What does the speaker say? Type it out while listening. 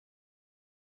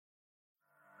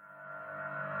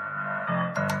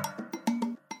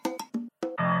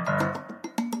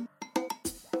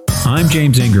I'm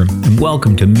James Ingram, and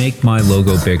welcome to Make My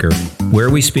Logo Bigger, where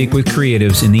we speak with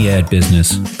creatives in the ad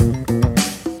business.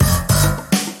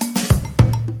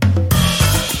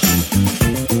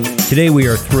 Today we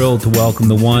are thrilled to welcome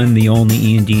the one, the only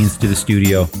Iain Deans to the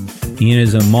studio. Iain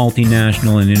is a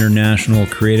multinational and international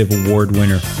creative award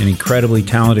winner, an incredibly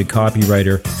talented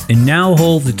copywriter, and now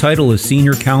holds the title of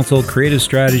Senior Counsel Creative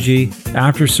Strategy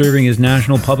after serving as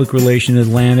National Public Relations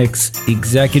Atlantic's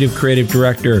Executive Creative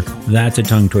Director. That's a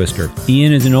tongue twister.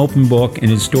 Iain is an open book,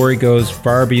 and his story goes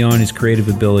far beyond his creative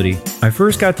ability. I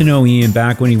first got to know Iain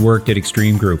back when he worked at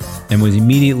Extreme Group, and was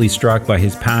immediately struck by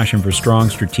his passion for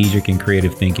strong strategic and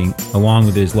creative thinking, along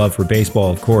with his love for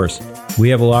baseball, of course. We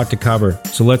have a lot to cover,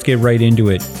 so let's get right into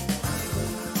it.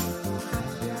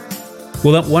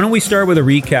 Well, why don't we start with a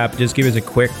recap? Just give us a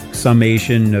quick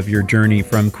summation of your journey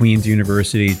from Queen's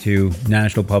University to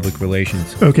National Public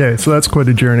Relations. Okay, so that's quite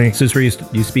a journey. Is this where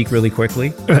you speak really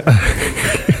quickly?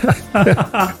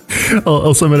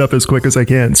 I'll sum it up as quick as I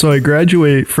can. So I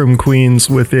graduate from Queen's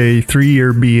with a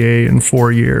 3-year BA in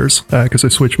 4 years because I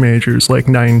switched majors like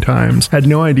 9 times. Had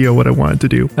no idea what I wanted to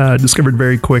do. Discovered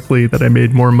very quickly that I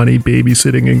made more money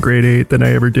babysitting in grade 8 than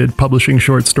I ever did publishing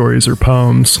short stories or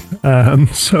poems.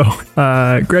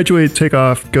 Graduate, take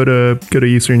off, go to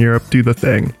Eastern Europe, do the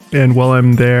thing. And while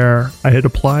I'm there, I had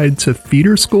applied to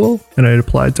theater school and I had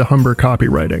applied to Humber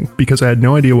copywriting because I had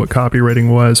no idea what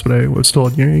copywriting was, but I was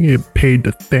told, you get paid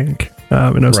to think.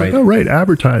 And I was like, oh, right,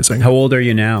 advertising. How old are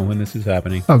you now when this is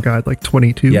happening? Oh, God, like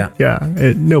 22. Yeah.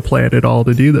 No plan at all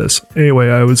to do this. Anyway,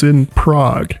 I was in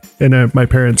Prague and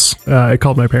I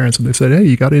called my parents and they said, hey,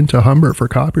 you got into Humber for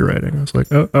copywriting. I was like,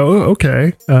 oh,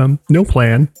 okay. No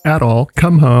plan at all.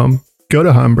 Come home. Go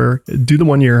to Humber, do the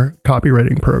 1-year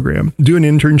copywriting program, do an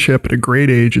internship at a great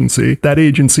agency. That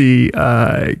agency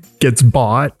gets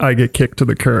bought. I get kicked to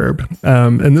the curb.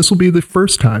 And this will be the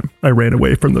first time I ran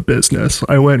away from the business.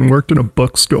 I went and worked in a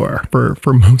bookstore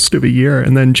for most of a year.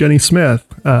 And then Jenny Smith,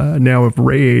 now of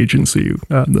Ray Agency,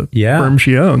 the firm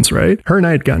she owns, right? Her and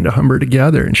I had gone to Humber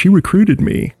together and she recruited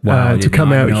me to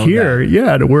come out here.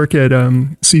 To work at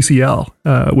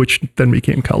CCL, which then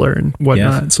became Color and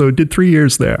whatnot. Yes. So did 3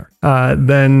 years there.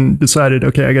 Then decided,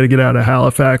 okay, I got to get out of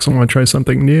Halifax. I want to try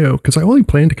something new because I only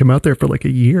planned to come out there for like a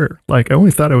year. Like I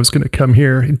only thought I was going to come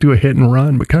here and do a hit and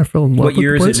run, but kind of fell in love with the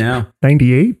place. What year is it now?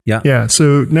 98? Yeah.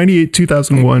 So 98,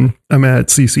 2001, I'm at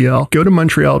CCL. Go to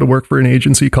Montreal to work for an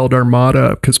agency called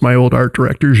Armada because my old art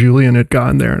director, Julien, had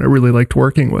gone there and I really liked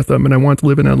working with him and I wanted to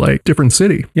live in a different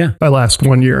city. Yeah. I last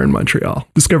 1 year in Montreal.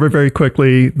 Discovered very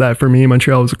quickly that for me,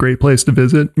 Montreal was a great place to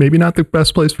visit. Maybe not the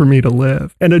best place for me to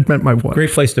live. And it met my wife.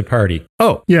 Great place to party.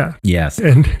 Oh, yeah. Yes.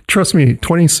 And trust me,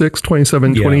 26,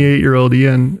 27, 28-year-old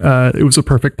Iain, it was a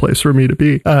perfect place for me to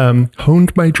be.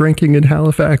 Honed my drinking in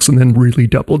Halifax and then really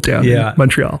doubled down in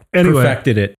Montreal. Anyway,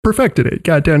 Perfected it.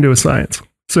 Got down to a science.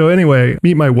 So anyway,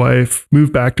 meet my wife,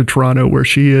 move back to Toronto where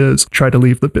she is, try to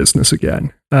leave the business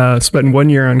again. Spent 1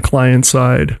 year on client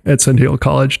side at Centennial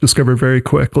College, discovered very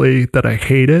quickly that I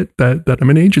hate it, that I'm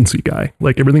an agency guy.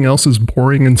 Like everything else is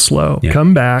boring and slow. Yeah.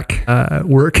 Come back,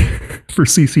 work for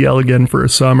CCL again for a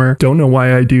summer. Don't know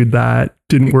why I do that.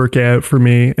 Didn't work out for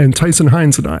me. And Tyson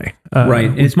Hines and I.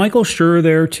 Right. Is Michael Schur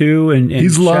there too? And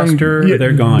he's Chester?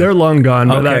 They're gone. They're long gone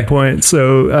by that point.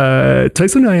 So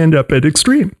Tyson and I end up at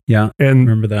Extreme. Yeah. And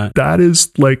remember that. That is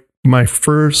like my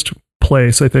first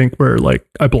place, I think, where like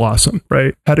I blossomed,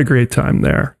 right? Had a great time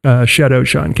there. Shout out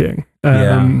Sean King.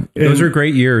 Those are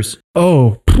great years.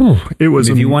 Oh, it was.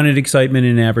 If you wanted excitement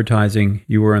in advertising,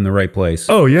 you were in the right place.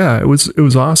 Oh yeah, it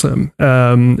was awesome.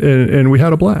 And we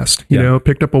had a blast. You know,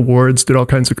 picked up awards, did all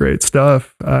kinds of great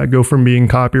stuff. Go from being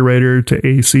copywriter to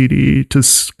ACD to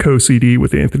co-CD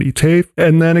with Anthony Tafe,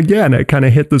 and then again, I kind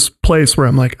of hit this place where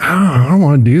I'm like, I don't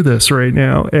want to do this right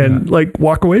now, and like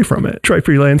walk away from it. Try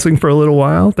freelancing for a little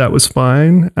while. That was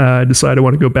fine. Decided I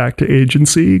want to go back to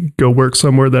agency. Go work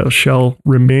somewhere that shall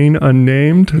remain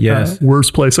unnamed. Yes.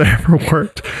 Worst place I ever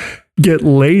worked. Get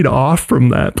laid off from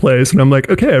that place. And I'm like,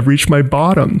 okay, I've reached my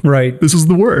bottom. Right. This is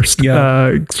the worst.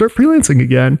 Yeah. Start freelancing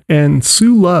again. And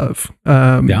Sue Love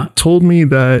told me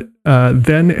that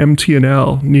then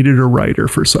MTNL needed a writer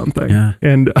for something. Yeah.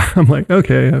 And I'm like,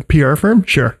 okay, a PR firm?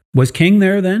 Sure. Was King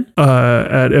there then?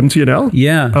 At MTNL?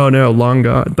 Yeah. Oh no, long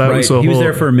gone. That was he was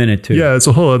there for a minute too. Yeah, it's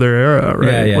a whole other era,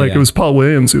 right? It was Paul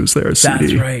Williams who was there.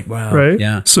 That's right. Wow. Right?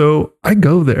 Yeah. So I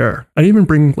go there. I didn't even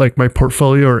bring like my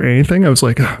portfolio or anything. I was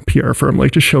like, PR firm,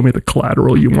 like just show me the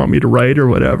collateral you want me to write or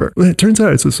whatever. It turns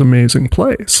out it's this amazing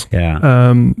place.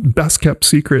 Yeah. Best kept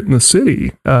secret in the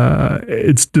city.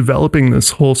 It's developing this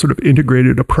whole sort sort of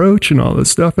integrated approach and all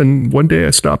this stuff. And one day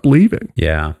I stopped leaving.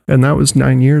 Yeah. And that was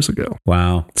 9 years ago.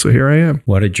 Wow. So here I am.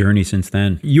 What a journey since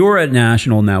then. You're at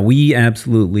National now. We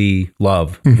absolutely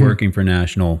love working for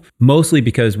National, mostly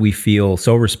because we feel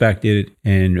so respected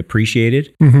and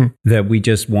appreciated that we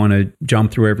just want to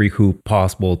jump through every hoop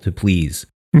possible to please.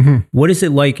 What is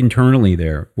it like internally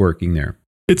there, working there?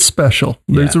 It's special.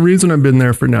 There's a reason I've been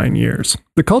there for 9 years.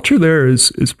 The culture there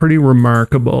is pretty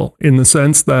remarkable in the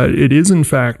sense that it is in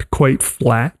fact quite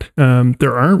flat.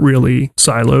 There aren't really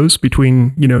silos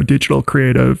between, digital,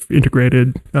 creative,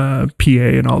 integrated, PA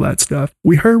and all that stuff.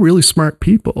 We hire really smart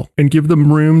people and give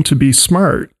them room to be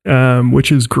smart,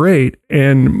 which is great.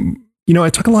 And I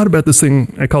talk a lot about this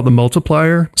thing I call the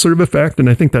multiplier sort of effect, and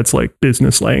I think that's like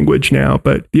business language now.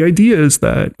 But the idea is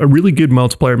that a really good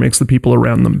multiplier makes the people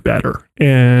around them better.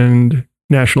 And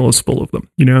National is full of them,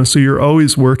 so you're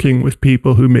always working with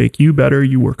people who make you better.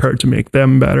 You work hard to make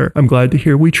them better. I'm glad to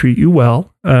hear we treat you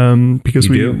well, because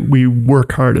we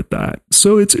work hard at that.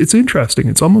 So it's interesting.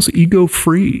 It's almost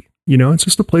ego-free. It's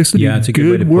just a place to do it's a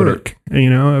good way to work.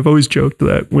 And, I've always joked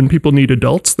that when people need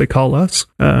adults, they call us.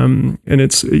 And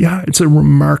it's a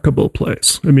remarkable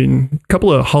place. I mean, a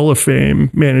couple of Hall of Fame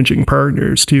managing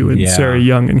partners too, and Sarah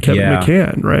Young and Kevin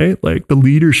McCann, right? Like the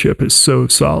leadership is so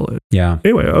solid. Yeah.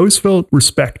 Anyway, I always felt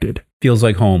respected. Feels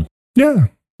like home. Yeah.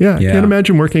 Yeah, I can't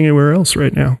imagine working anywhere else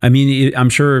right now. I mean,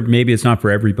 I'm sure maybe it's not for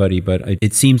everybody, but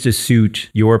it seems to suit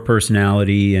your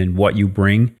personality and what you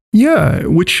bring. Yeah,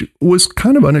 which was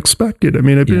kind of unexpected. I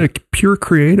mean, I've been a pure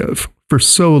creative for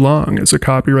so long as a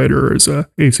copywriter or as a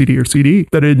ACD or CD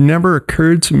that it had never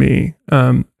occurred to me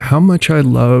how much I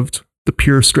loved the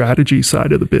pure strategy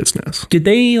side of the business. Did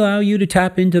they allow you to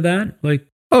tap into that?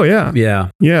 Oh, yeah. Yeah.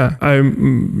 Yeah.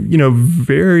 I'm,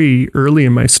 very early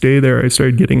in my stay there, I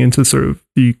started getting into sort of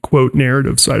the quote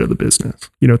narrative side of the business,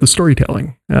 the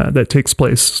storytelling that takes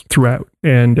place throughout.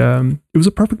 And it was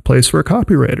a perfect place for a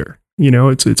copywriter.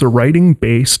 It's a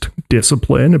writing-based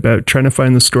discipline about trying to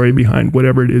find the story behind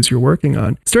whatever it is you're working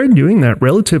on. Started doing that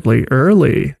relatively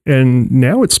early, and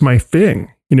now it's my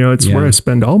thing. It's where I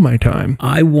spend all my time.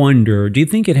 I wonder, do you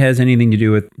think it has anything to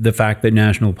do with the fact that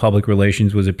National Public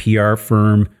Relations was a PR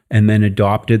firm and then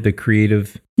adopted the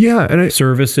creative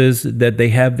services, that they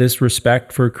have this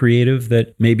respect for creative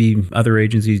that maybe other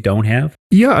agencies don't have?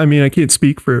 Yeah, I mean, I can't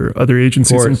speak for other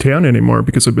agencies in town anymore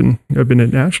because I've been at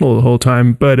National the whole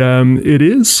time, but it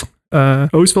is. I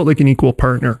always felt like an equal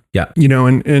partner. Yeah.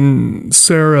 And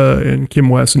Sarah and Kim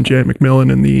West and Janet McMillan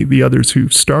and the others who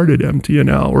started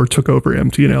MTNL or took over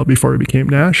MTNL before it became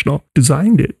National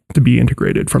designed it to be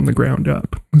integrated from the ground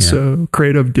up. Yeah. So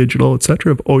creative, digital,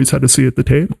 etc. I've always had to see at the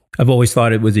table. I've always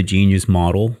thought it was a genius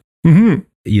model.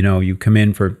 You come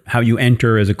in for how you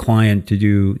enter as a client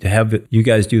to have you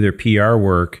guys do their PR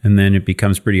work. And then it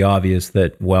becomes pretty obvious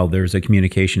that, there's a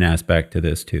communication aspect to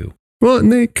this too. Well,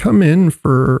 and they come in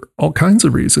for all kinds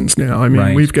of reasons now. I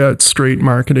mean, we've got straight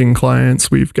marketing clients.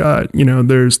 We've got,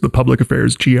 there's the public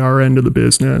affairs GR end of the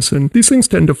business. And these things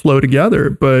tend to flow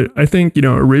together. But I think,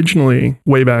 originally,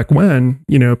 way back when,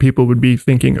 people would be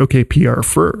thinking, okay, PR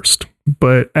first.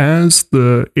 But as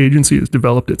the agency has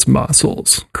developed its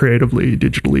muscles creatively,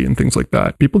 digitally, and things like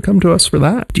that, people come to us for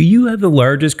that. Do you have the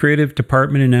largest creative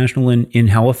department in National in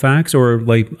Halifax? Or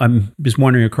I'm just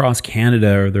wondering, across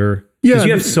Canada, are there... Because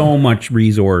you have so much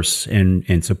resource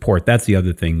and support. That's the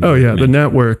other thing. Oh, yeah. The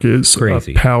network is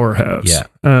crazy. A powerhouse. Yeah.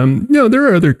 There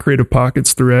are other creative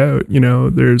pockets throughout.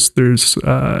 There's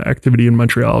activity in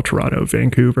Montreal, Toronto,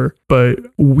 Vancouver. But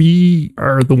we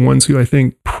are the ones who I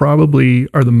think probably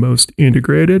are the most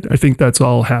integrated. I think that's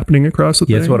all happening across the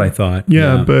thing. That's what I thought.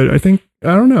 Yeah, but I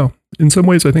don't know. In some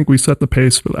ways, I think we set the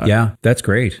pace for that. Yeah, that's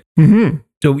great.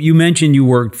 So you mentioned you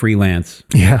worked freelance.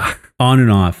 Yeah. On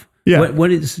and off. Yeah.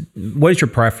 What is your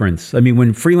preference? I mean,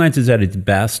 when freelance is at its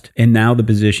best, and now the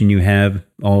position you have,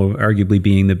 arguably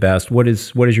being the best, what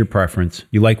is your preference?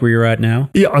 You like where you're at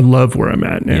now? Yeah, I love where I'm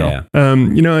at now.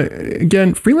 Yeah.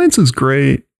 Again, freelance is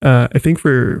great. I think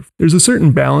there's a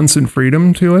certain balance and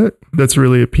freedom to it that's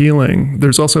really appealing.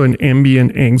 There's also an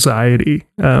ambient anxiety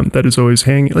that is always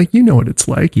hanging. What it's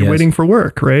like. You're waiting for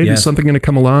work, right? Is something going to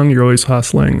come along? You're always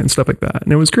hustling and stuff like that.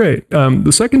 And it was great.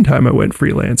 The second time I went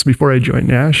freelance before I joined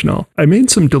National, I made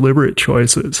some deliberate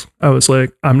choices. I was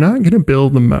like, I'm not going to bill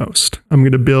the most. I'm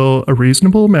going to bill a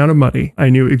reasonable amount of money. I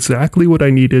knew exactly what I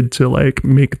needed to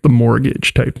make the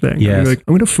mortgage type thing. Yes. I'm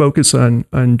going to focus on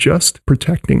just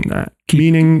protecting that.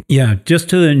 Meaning, just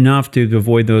to enough to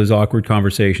avoid those awkward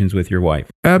conversations with your wife.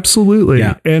 Absolutely.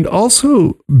 Yeah. And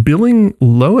also billing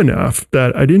low enough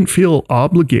that I didn't feel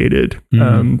obligated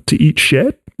to eat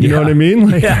shit. You know what I mean?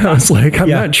 Like, I was like, I'm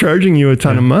not charging you a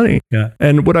ton of money. Yeah.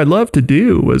 And what I loved to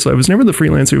do was I was never the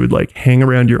freelancer who would like hang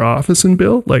around your office and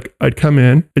build. Like I'd come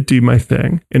in, I'd do my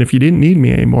thing. And if you didn't need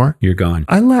me anymore, you're gone.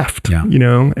 I left, Yeah. you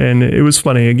know, and it was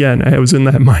funny. Again, I was in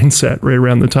that mindset right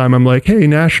around the time I'm like, hey,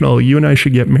 National, you and I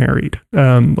should get married.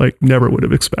 Like never would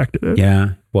have expected it.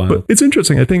 Yeah. Wow. But it's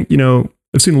interesting. I think, you know,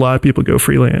 I've seen a lot of people go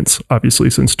freelance, obviously,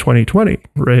 since 2020,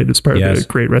 right? As part of the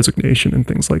Great Resignation and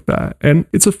things like that. And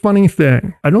it's a funny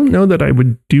thing. I don't know that I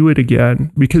would do it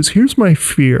again because here's my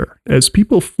fear. As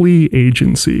people flee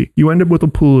agency, you end up with a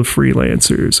pool of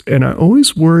freelancers. And I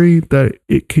always worry that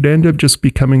it could end up just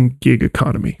becoming gig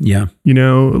economy. Yeah. You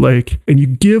know, like, and you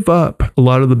give up a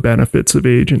lot of the benefits of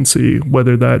agency,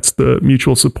 whether that's the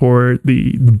mutual support,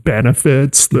 the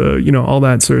benefits, the, you know, all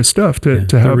that sort of stuff to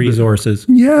have the resources.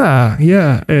 Yeah.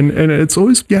 And it's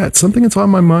always, it's something that's on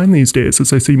my mind these days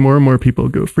as I see more and more people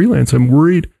go freelance. I'm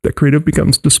worried that creative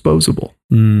becomes disposable.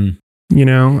 You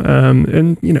know,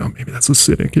 and you know, maybe that's a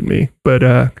cynic in me, but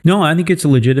no, I think it's a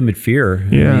legitimate fear.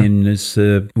 Yeah. I mean, it's,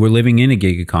 we're living in a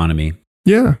gig economy.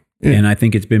 Yeah. And I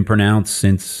think it's been pronounced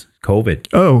since COVID.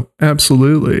 Oh,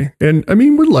 absolutely. And I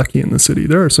mean, we're lucky in the city.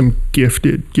 There are some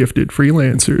gifted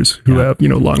freelancers who have, you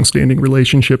know, longstanding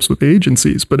relationships with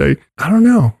agencies, but I don't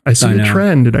know. I see a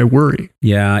trend and I worry.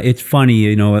 Yeah. It's funny.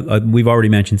 You know, we've already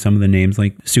mentioned some of the names,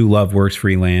 like Sue Love works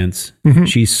freelance.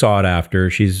 She's sought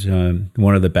after. She's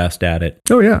one of the best at it.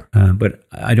 Oh yeah. But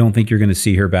I don't think you're going to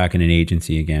see her back in an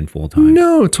agency again full time.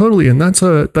 No, totally. And that's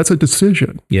a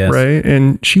decision. Yes. Right.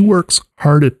 And she works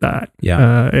hard at that.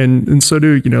 Yeah. And so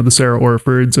do, you know, the Sarah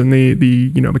Orfords and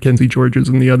the, you know, Mackenzie Georges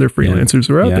and the other freelancers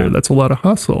who are out there. That's a lot of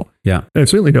hustle. Yeah. And I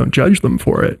certainly don't judge them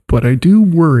for it, but I do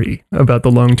worry about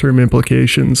the long-term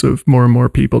implications of more and more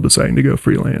people deciding to go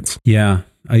freelance. Yeah.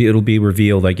 It'll be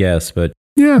revealed, I guess, but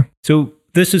yeah. So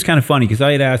this is kind of funny because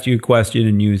I had asked you a question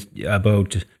and you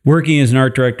about working as an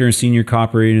art director and senior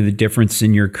copywriter, the difference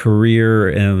in your career,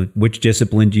 and which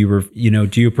discipline do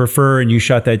you prefer? And you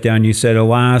shut that down. You said,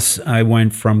 alas, I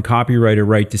went from copywriter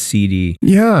right to CD.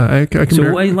 Yeah, I can.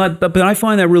 But I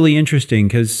find that really interesting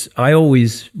because I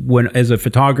always, as a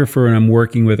photographer and I'm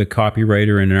working with a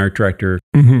copywriter and an art director,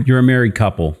 you're a married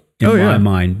couple in my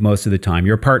mind most of the time.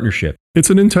 You're a partnership. It's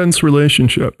an intense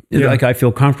relationship. Like I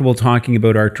feel comfortable talking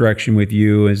about art direction with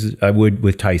you as I would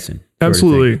with Tyson.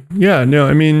 Absolutely. Yeah, no,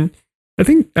 I mean, I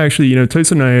think actually, you know,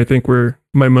 Tyson and I think we're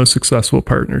my most successful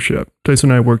partnership. Tyson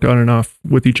and I worked on and off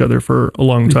with each other for a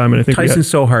long time. And I think Tyson's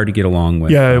so hard to get along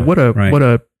with. Yeah, what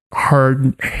a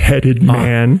hard-headed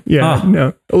man.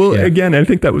 No. Well, again, I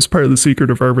think that was part of the secret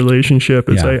of our relationship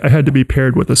is I had to be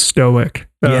paired with a stoic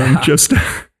just to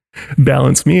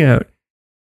balance me out.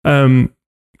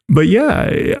 But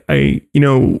yeah, I you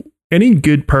know, any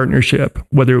good partnership,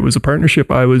 whether it was a partnership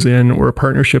I was in or a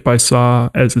partnership I saw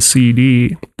as a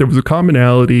CD, there was a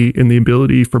commonality in the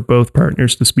ability for both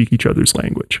partners to speak each other's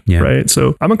language, right?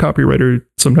 So I'm a copywriter,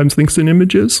 sometimes thinks in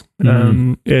images,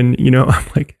 and you know, I'm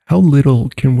like, how little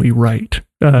can we write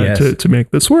to make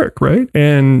this work, right?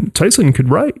 And Tyson could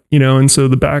write, you know, and so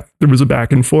there was a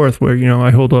back and forth where, you know,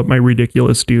 I hold up my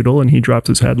ridiculous doodle and he drops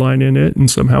his headline in it and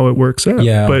somehow it works out.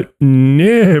 Yeah. But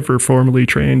never formally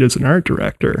trained as an art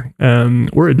director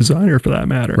or a designer for that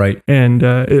matter. Right. And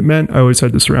it meant I always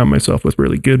had to surround myself with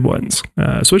really good ones,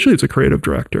 especially as a creative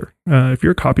director. If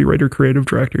you're a copywriter, creative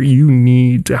director, you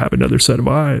need to have another set of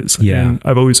eyes. Yeah. And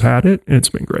I've always had it and it's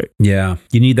been great. Yeah.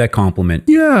 You need that compliment.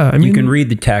 Yeah. I mean, you can read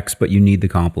the text, but you need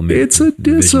the compliment. It's a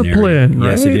discipline,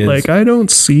 right? Yes, it is. Like I don't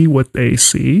see what they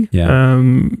see. Yeah.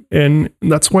 And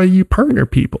that's why you partner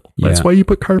people. That's why you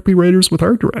put copywriters with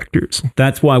art directors.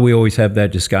 That's why we always have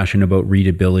that discussion about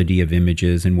readability of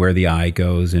images and where the eye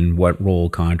goes and what role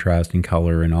contrast and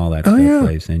color and all that stuff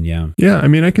plays in. Yeah. I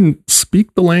mean, I can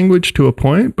speak the language to a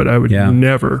point, but I would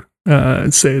never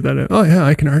say that,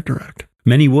 I can art direct.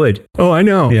 Many would. Oh, I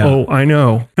know. Yeah. Oh, I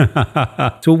know.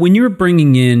 So when you're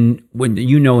bringing in, when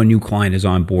you know a new client is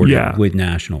on board with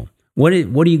National, what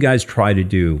do you guys try to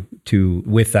do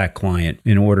with that client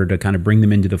in order to kind of bring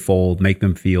them into the fold, make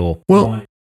them feel... Well,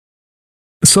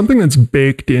 something that's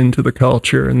baked into the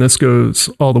culture, and this goes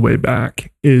all the way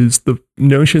back, is the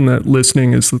notion that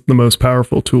listening is the most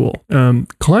powerful tool.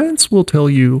 Clients will tell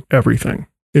you everything.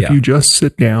 If you just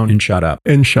sit down and shut up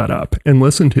and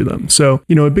listen to them. So,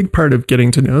 you know, a big part of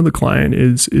getting to know the client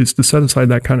is to set aside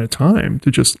that kind of time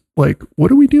to just like,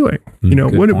 what are we doing? You know,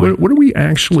 what are we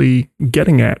actually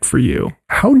getting at for you?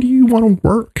 How do you want to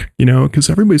work? You know, because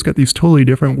everybody's got these totally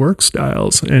different work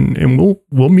styles and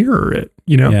we'll mirror it,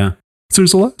 you know? Yeah. So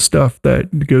there's a lot of stuff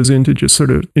that goes into just sort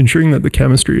of ensuring that the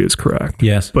chemistry is correct.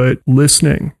 Yes. But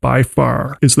listening by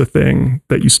far is the thing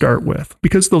that you start with,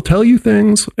 because they'll tell you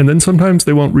things and then sometimes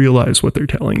they won't realize what they're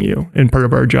telling you. And part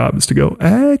of our job is to go,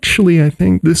 actually, I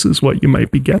think this is what you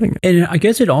might be getting. And I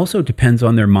guess it also depends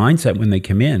on their mindset when they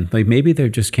come in. Like maybe they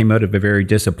just came out of a very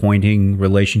disappointing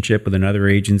relationship with another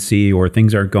agency, or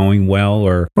things aren't going well,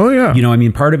 or, I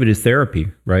mean, part of it is therapy,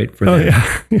 right? For them.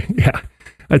 Yeah. Yeah.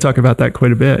 I talk about that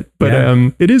quite a bit, but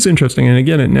it is interesting. And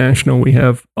again, at National, we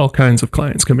have all kinds of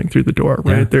clients coming through the door,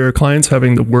 right? Yeah. There are clients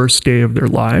having the worst day of their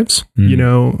lives,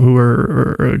 who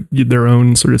are their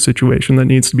own sort of situation that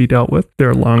needs to be dealt with. There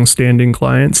are longstanding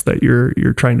clients that you're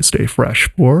trying to stay fresh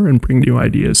for and bring new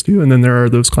ideas to. And then there are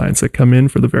those clients that come in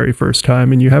for the very first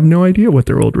time and you have no idea what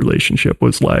their old relationship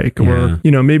was like, or,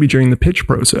 maybe during the pitch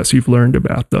process, you've learned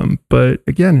about them. But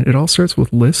again, it all starts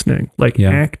with listening,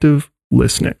 active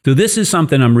listening. So this is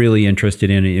something I'm really interested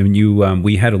in. And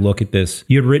we had a look at this.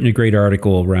 You had written a great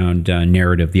article around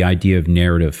narrative, the idea of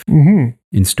narrative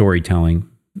in storytelling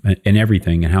and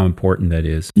everything, and how important that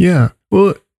is. Yeah.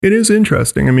 Well, it is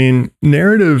interesting. I mean,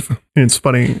 narrative, and it's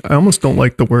funny, I almost don't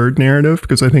like the word narrative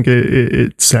because I think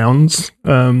it sounds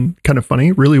kind of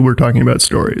funny. Really, we're talking about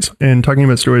stories, and talking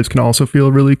about stories can also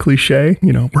feel really cliche.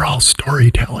 We're all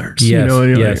storytellers. Yes,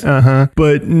 yes. Like,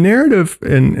 But narrative,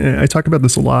 and I talk about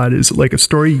this a lot, is like a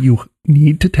story you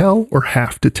need to tell or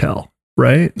have to tell,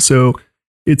 right? So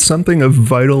it's something of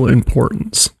vital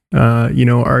importance. Are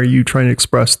you trying to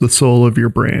express the soul of your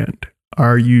brand?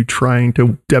 Are you trying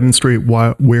to demonstrate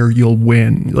where you'll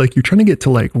win? Like you're trying to get to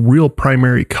like real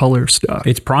primary color stuff.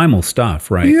 It's primal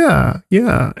stuff, right? Yeah.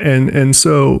 Yeah. And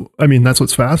so, I mean, that's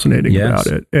what's fascinating about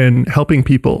it, and helping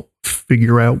people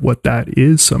figure out what that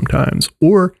is sometimes,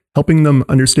 or helping them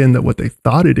understand that what they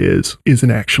thought it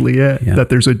isn't actually it, that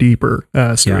there's a deeper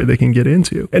story they can get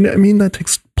into. And I mean, that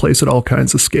takes place at all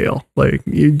kinds of scale. Like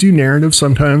you do narratives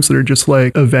sometimes that are just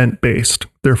like event based.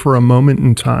 They're for a moment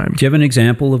in time. Do you have an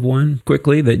example of one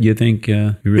quickly that you think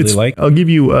you really like? I'll give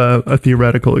you a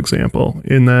theoretical example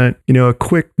in that, a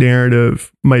quick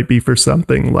narrative might be for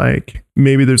something like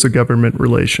maybe there's a government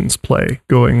relations play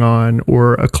going on,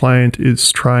 or a client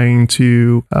is trying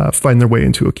to find their way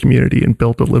into a community and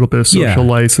build a little bit of social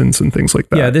license and things like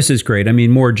that. Yeah, this is great. I mean,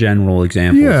 more general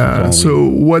examples. Yeah. So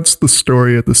what's the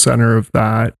story at the center of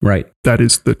that? Right. That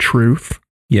is the truth.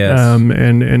 Yes.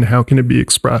 And how can it be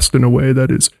expressed in a way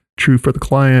that is true for the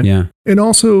client? Yeah. And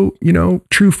also,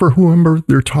 true for whoever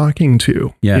they're talking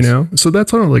to. Yes. So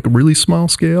that's on like a really small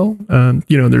scale.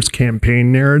 There's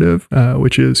campaign narrative,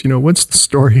 which is, what's the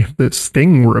story of this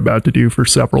thing we're about to do for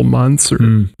several months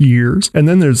or years? And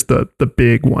then there's the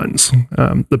big ones,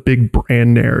 the big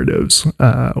brand narratives,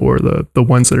 or the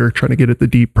ones that are trying to get at the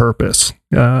deep purpose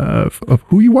of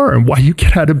who you are and why you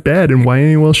get out of bed and why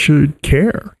anyone else should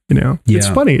care. It's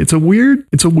funny. It's a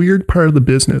weird part of the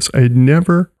business. I had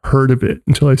never heard of it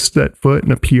until I set foot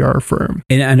in a PR firm.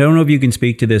 And I don't know if you can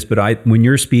speak to this, but when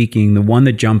you're speaking, the one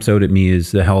that jumps out at me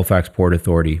is the Halifax Port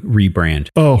Authority rebrand.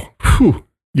 Oh, whew.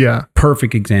 Yeah.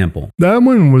 Perfect example. That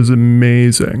one was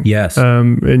amazing. Yes.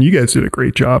 And you guys did a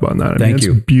great job on that. Thank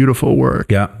you. It's beautiful work.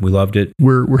 Yeah, we loved it.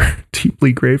 We're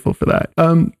deeply grateful for that.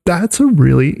 That's a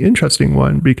really interesting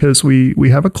one because we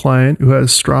have a client who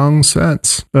has strong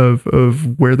sense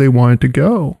of where they wanted to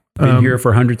go. Been here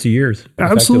for hundreds of years.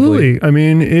 Absolutely. I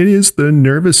mean, it is the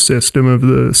nervous system of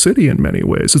the city in many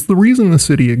ways. It's the reason the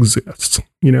city exists.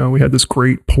 We had this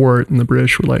great port and the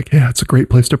British were like, yeah, it's a great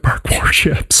place to park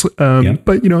warships.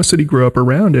 But, a city grew up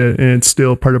around it and it's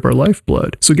still part of our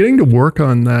lifeblood. So getting to work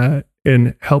on that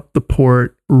and help the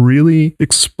port really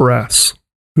express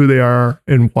who they are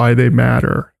and why they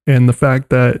matter. And the fact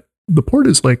that the port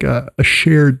is like a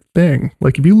shared thing.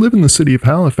 Like if you live in the city of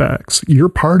Halifax, you're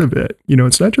part of it.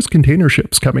 It's not just container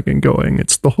ships coming and going.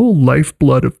 It's the whole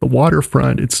lifeblood of the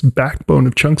waterfront. It's backbone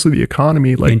of chunks of the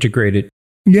economy. Like integrated.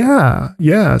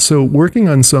 Yeah. So working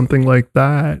on something like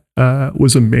that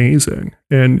was amazing.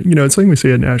 And, it's something we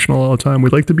say at National all the time.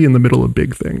 We'd like to be in the middle of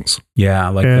big things. Yeah, I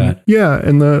like that. Yeah.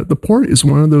 And the port is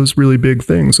one of those really big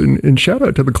things. And shout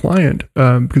out to the client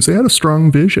because they had a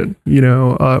strong vision,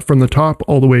 from the top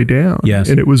all the way down. Yes.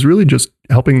 And it was really just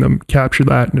helping them capture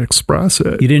that and express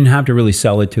it. You didn't have to really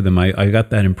sell it to them. I got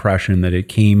that impression that it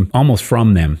came almost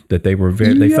from them, that they were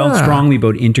they felt strongly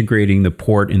about integrating the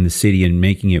port in the city and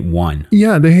making it one.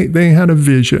 Yeah, they had a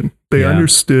vision. They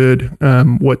understood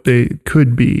what they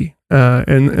could be.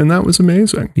 And that was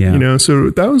amazing. Yeah. So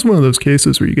that was one of those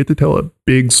cases where you get to tell a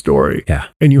big story. Yeah.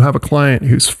 And you have a client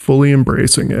who's fully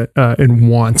embracing it and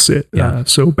wants it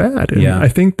so bad. And I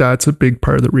think that's a big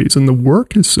part of the reason the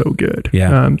work is so good.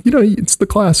 Yeah. It's the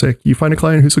classic. You find a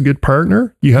client who's a good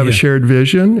partner, you have a shared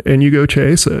vision, and you go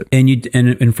chase it.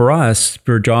 And for us,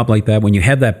 for a job like that, when you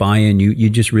have that buy-in, you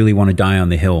just really want to die on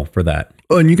the hill for that.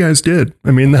 Oh, and you guys did.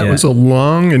 I mean, that was a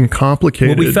long and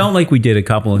complicated. Well, we felt like we did a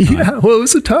couple of times. Yeah, well, it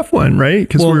was a tough one, right?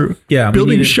 Because we're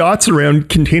building shots around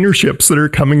container ships that are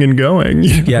coming and going.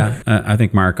 Yeah, I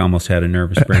think Mark almost had a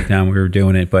nervous breakdown when we were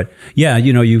doing it. But yeah,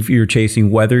 you're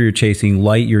chasing weather, you're chasing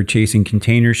light, you're chasing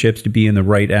container ships to be in the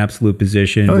right absolute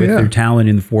position with their talent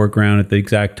in the foreground at the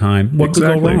exact time. What could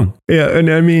go wrong? Yeah, and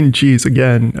I mean, geez,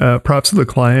 again, props to the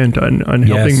client on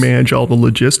helping manage all the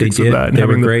logistics of that. And they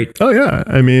were great. Oh yeah,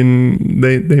 I mean,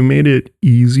 they made it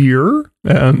easier.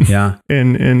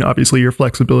 And obviously your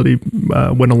flexibility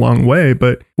went a long way,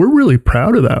 but we're really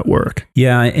proud of that work.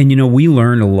 Yeah. And, we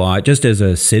learned a lot just as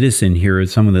a citizen here,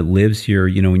 as someone that lives here,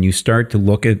 when you start to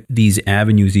look at these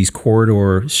avenues, these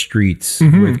corridor streets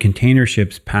with container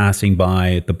ships passing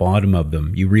by at the bottom of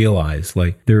them, you realize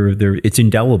like it's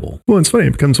indelible. Well, it's funny.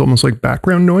 It becomes almost like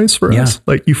background noise for us.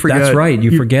 Like you forget. That's right.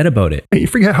 You forget about it. You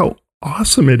forget how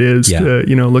awesome it is to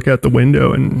look out the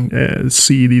window and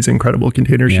see these incredible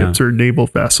container ships or naval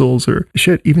vessels or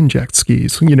even jet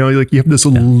skis. Like you have this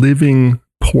living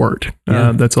port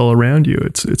that's all around you.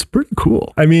 It's pretty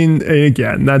cool. I mean,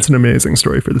 again, that's an amazing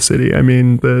story for the city. I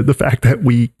mean, the fact that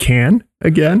we can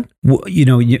again. Well,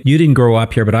 you didn't grow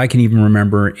up here, but I can even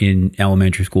remember in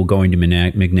elementary school going to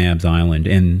McNabb's Island,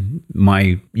 and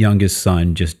my youngest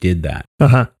son just did that.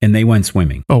 And they went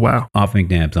swimming. Oh, wow. Off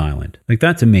McNabb's Island. Like,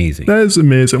 that's amazing. That is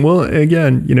amazing. Well,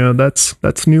 again,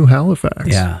 that's New Halifax.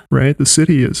 Yeah. Right? The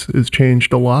city has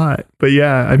changed a lot. But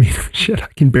yeah, I mean, I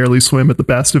can barely swim at the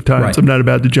best of times. Right. I'm not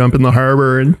about to jump in the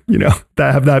harbor and,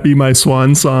 have that be my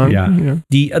swan song. Yeah.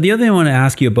 The other thing I want to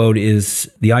ask you about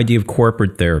is the idea of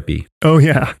corporate therapy. Oh,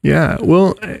 yeah. Yeah.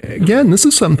 Well, again, this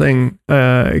is something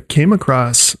I came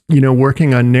across,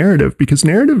 working on narrative, because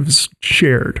narrative is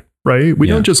shared, right? We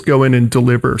don't just go in and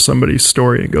deliver somebody's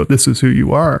story and go, this is who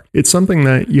you are. It's something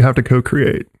that you have to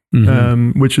co-create,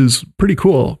 which is pretty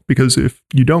cool, because if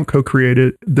you don't co-create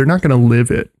it, they're not going to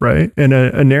live it, right? And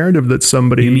a narrative that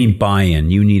somebody... You mean buy-in.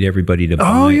 You need everybody to buy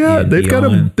in. Oh, yeah. They've got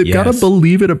to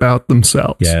believe it about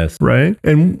themselves. Yes. Right?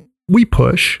 And we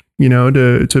push...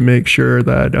 to make sure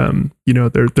that,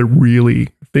 they're really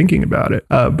thinking about it.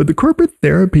 But the corporate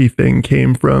therapy thing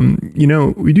came from,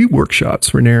 we do workshops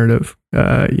for narrative,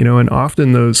 and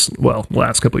often those, the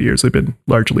last couple of years, they've been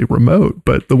largely remote,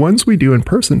 but the ones we do in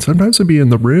person, sometimes would be in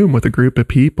the room with a group of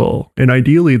people. And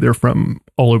ideally they're from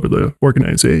all over the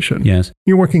organization. Yes.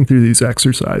 You're working through these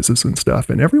exercises and stuff.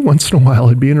 And every once in a while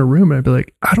I'd be in a room and I'd be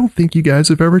like, I don't think you guys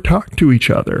have ever talked to each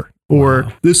other.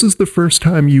 Or this is the first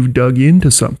time you've dug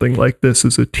into something like this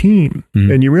as a team.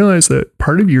 And you realize that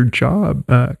part of your job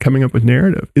coming up with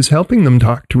narrative is helping them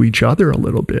talk to each other a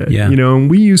little bit. Yeah.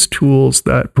 And we use tools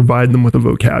that provide them with a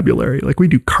vocabulary. Like we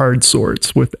do card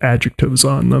sorts with adjectives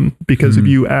on them, because if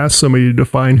you ask somebody to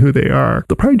define who they are,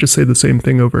 they'll probably just say the same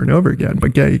thing over and over again.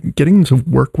 But getting them to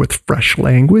work with fresh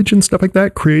language and stuff like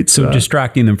that creates... So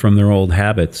distracting them from their old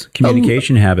habits,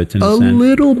 communication habits in a sense. A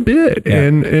little bit. Yeah.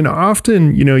 And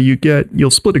often, you'll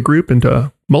split a group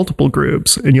into multiple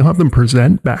groups and you'll have them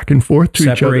present back and forth to each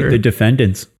other. Separate the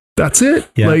defendants. That's it.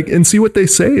 Yeah. And see what they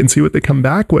say and see what they come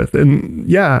back with. And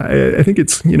I think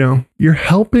it's, you're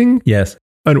helping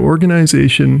an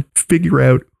organization figure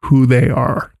out who they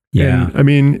are. Yeah. And, I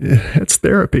mean, it's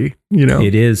therapy,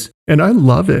 It is. And I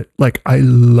love it. Like, I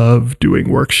love doing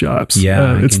workshops.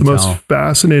 Yeah. It's the most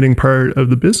fascinating part of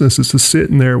the business, is to sit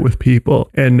in there with people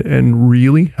and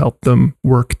really help them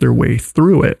work their way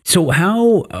through it. So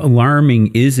how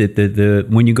alarming is it that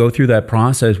when you go through that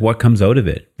process, what comes out of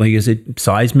it? Like, is it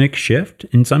seismic shift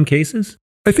in some cases?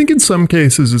 I think in some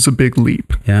cases it's a big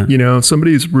leap. Yeah.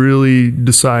 Somebody's really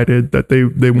decided that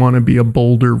they want to be a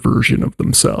bolder version of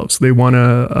themselves. They want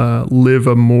to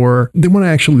they want to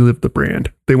actually live the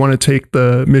brand. They want to take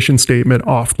the mission statement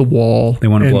off the wall. They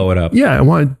want to blow it up. Yeah. I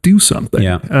want to do something.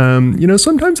 Yeah.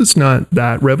 Sometimes it's not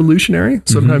that revolutionary.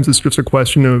 Sometimes it's just a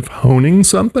question of honing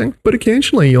something, but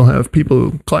occasionally you'll have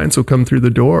clients will come through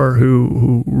the door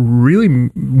who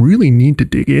really, really need to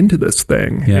dig into this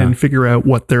thing and figure out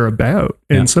what they're about.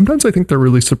 And sometimes I think they're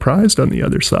really surprised on the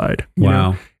other side.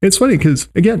 Wow. It's funny because,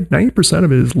 again, 90%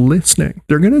 of it is listening.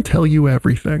 They're going to tell you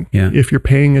everything if you're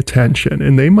paying attention.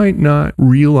 And they might not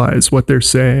realize what they're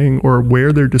saying or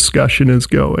where their discussion is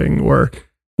going or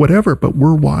whatever, but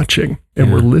we're watching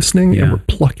and we're listening and we're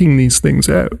plucking these things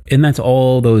out. And that's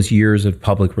all those years of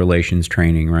public relations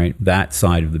training, right? That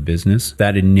side of the business,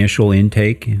 that initial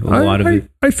intake, lot of it.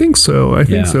 I think so. I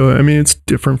think so. I mean, it's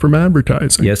different from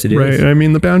advertising. Yes, it is. Right? I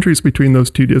mean, the boundaries between those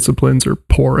two disciplines are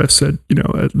porous at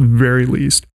the very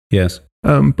least. Yes.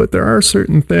 But there are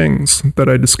certain things that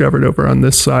I discovered over on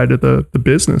this side of the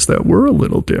business that were a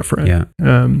little different. Yeah.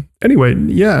 Anyway,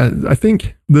 I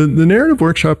think the narrative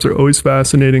workshops are always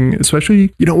fascinating,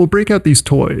 especially, we'll break out these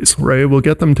toys, right? We'll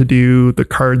get them to do the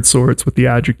card sorts with the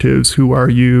adjectives. Who are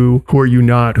you? Who are you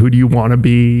not? Who do you want to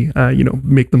be?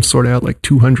 Make them sort out like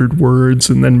 200 words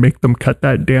and then make them cut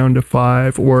that down to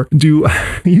 5, or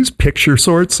use picture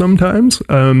sorts sometimes.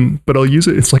 But I'll use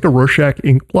it. It's like a Rorschach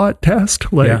ink blot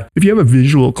test. Like if you have a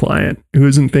visual client who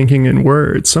isn't thinking in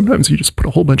words, sometimes you just put a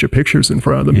whole bunch of pictures in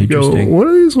front of them. You go, what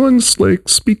do these ones like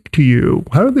speak to you?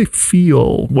 How do they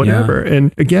feel? Whatever.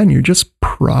 And again, you're just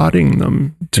prodding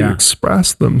them to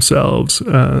express themselves,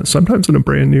 sometimes in a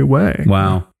brand new way.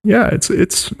 Wow. Yeah,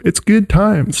 it's good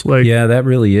times. Like, yeah, that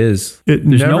really is.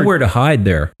 There's nowhere to hide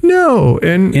there. No,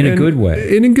 and in a good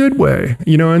way. In a good way,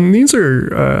 and these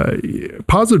are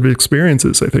positive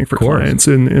experiences, I think, for clients,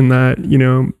 in that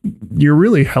you're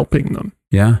really helping them.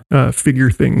 Figure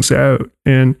things out.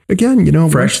 And again,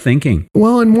 fresh thinking.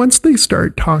 Well, and once they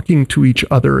start talking to each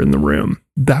other in the room,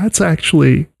 that's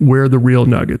actually where the real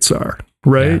nuggets are.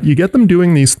 Right? You get them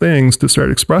doing these things to start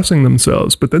expressing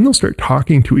themselves, but then they'll start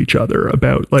talking to each other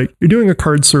about, like, you're doing a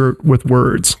card sort with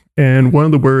words, and one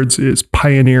of the words is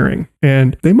pioneering,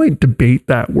 and they might debate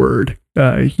that word,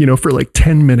 for like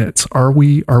 10 minutes. Are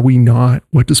we not?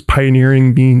 What does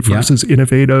pioneering mean versus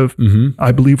innovative? Mm-hmm.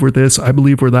 I believe we're this, I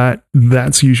believe we're that.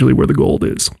 That's usually where the gold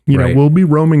is. We'll be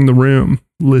roaming the room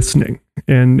listening.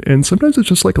 And sometimes it's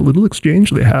just like a little exchange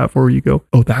they have where you go,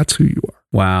 oh, that's who you are.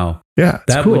 Wow. Yeah,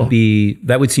 that cool.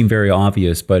 that would seem very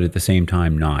obvious, but at the same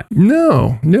time, not.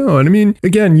 No. And I mean,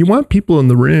 again, you want people in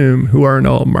the room who aren't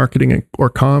all marketing or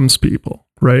comms people,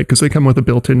 right? Because they come with a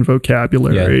built-in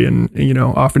vocabulary and,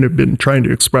 often have been trying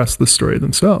to express the story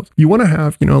themselves. You want to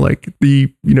have, like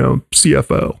the,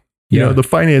 CFO, the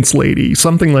finance lady,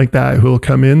 something like that, who will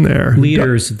come in there.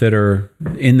 Leaders that are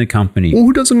in the company. Well,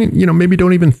 who doesn't, maybe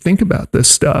don't even think about this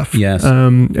stuff. Yes.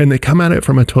 And they come at it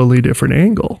from a totally different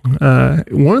angle.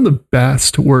 One of the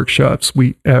best workshops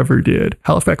we ever did,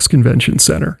 Halifax Convention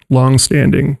Center,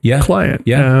 longstanding client.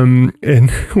 Yeah.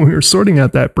 And we were sorting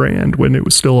out that brand when it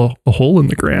was still a hole in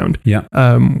the ground. Yeah.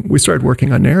 We started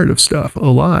working on narrative stuff a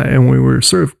lot, and we were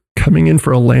sort of coming in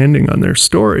for a landing on their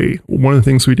story. One of the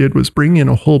things we did was bring in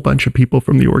a whole bunch of people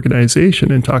from the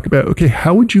organization and talk about, okay,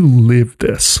 how would you live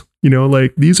this?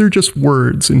 Like, these are just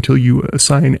words until you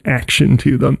assign action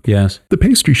to them. Yes. The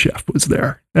pastry chef was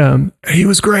there. He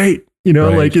was great.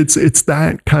 Like it's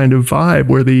that kind of vibe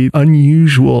where the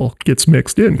unusual gets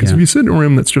mixed in. Because if you sit in a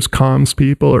room that's just comms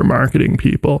people or marketing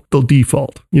people, they'll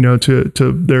default, to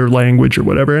their language or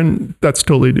whatever. And that's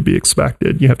totally to be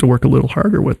expected. You have to work a little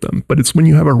harder with them. But it's when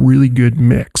you have a really good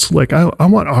mix. Like, I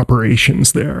want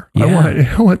operations there. I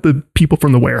want the people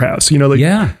from the warehouse,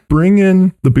 bring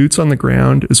in the boots on the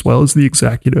ground as well as the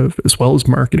executive, as well as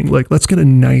marketing. Like, let's get a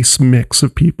nice mix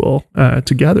of people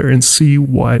together and see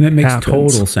what that makes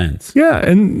happens. Total sense. Yeah,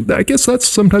 and I guess that's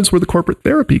sometimes where the corporate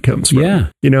therapy comes from. Yeah.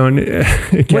 And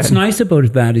again, what's nice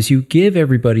about that is you give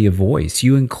everybody a voice.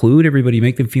 You include everybody,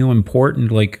 make them feel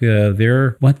important, like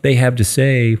what they have to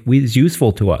say is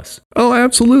useful to us. Oh,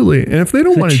 absolutely. And if they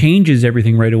don't want to... It changes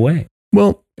everything right away.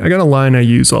 Well, I got a line I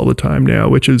use all the time now,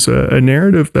 which is a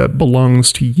narrative that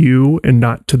belongs to you and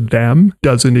not to them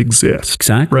doesn't exist.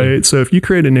 Exactly. Right. So if you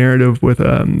create a narrative with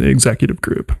an executive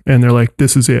group and they're like,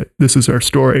 this is it, this is our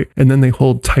story, and then they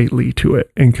hold tightly to it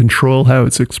and control how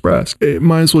it's expressed, it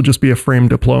might as well just be a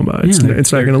framed diploma. It's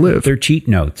not going to live. They're cheat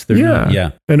notes.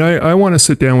 And I want to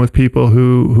sit down with people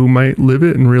who might live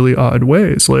it in really odd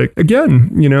ways. Like,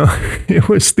 again, it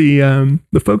was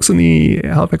the folks in the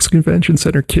Halifax Convention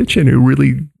Center kitchen who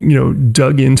really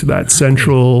dug into that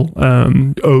central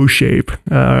O shape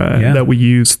that we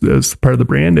use as part of the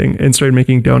branding and started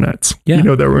making donuts, that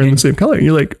were in the same color. And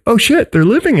you're like, oh shit, they're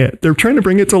living it. They're trying to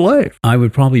bring it to life. I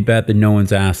would probably bet that no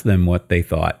one's asked them what they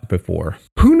thought before.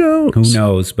 Who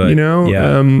knows? But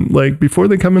like, before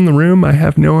they come in the room, I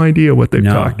have no idea what they've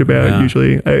talked about.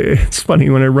 Usually it's funny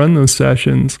when I run those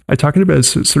sessions, I talk about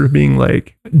it as sort of being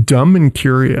like dumb and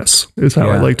curious is how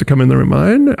I like to come in the room.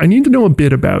 I need to know a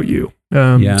bit about you.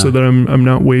 So that I'm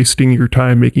not wasting your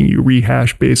time making you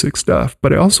rehash basic stuff.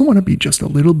 But I also want to be just a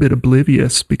little bit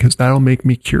oblivious because that'll make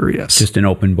me curious. Just an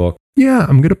open book. Yeah,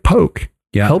 I'm going to poke.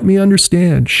 Yeah. Help me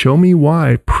understand. Show me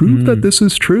why. Prove that this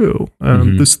is true.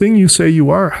 This thing you say you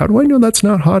are, how do I know that's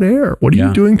not hot air? What are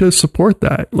you doing to support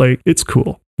that? Like, it's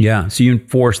cool. Yeah. So you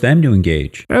force them to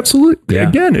engage. Absolutely. Yeah.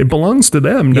 Again, it belongs to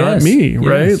them, not me,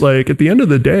 right? Like, at the end of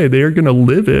the day, they are going to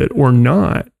live it or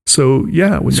not. So,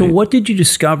 yeah. What did you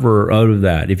discover out of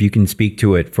that, if you can speak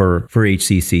to it for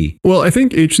HCC? Well, I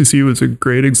think HCC was a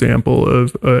great example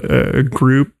of a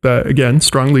group that, again,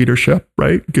 strong leadership,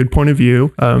 right? Good point of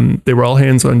view. They were all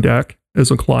hands on deck as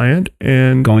a client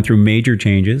and going through major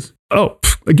changes.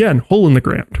 Again, hole in the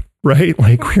ground. Right?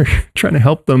 Like, we're trying to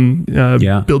help them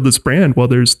build this brand while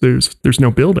there's no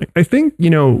building. I think,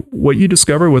 what you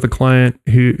discover with a client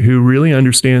who really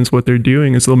understands what they're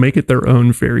doing is they'll make it their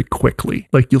own very quickly.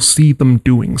 Like, you'll see them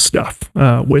doing stuff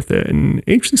with it. And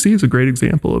HCC is a great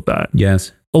example of that.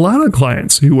 Yes. A lot of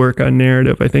clients who work on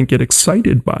narrative, I think, get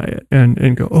excited by it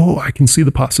and go, oh, I can see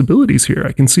the possibilities here.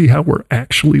 I can see how we're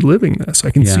actually living this.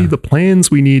 I can see the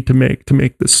plans we need to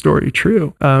make this story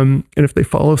true. And if they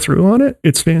follow through on it,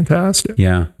 it's fantastic.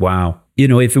 Yeah. Wow.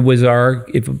 If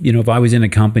I was in a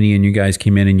company and you guys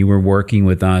came in and you were working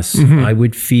with us, I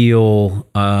would feel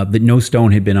that no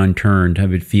stone had been unturned. I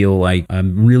would feel like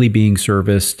I'm really being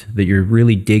serviced, that you're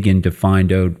really digging to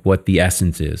find out what the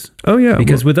essence is. Oh, yeah.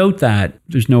 Because without that,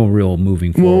 there's no real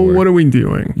moving forward. Well, what are we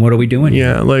doing? What are we doing?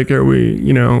 Yeah. Like, are we,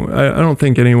 I don't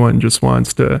think anyone just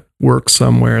wants to work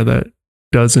somewhere that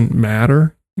doesn't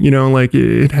matter. Like,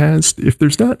 it has, if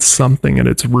there's not something at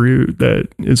its root that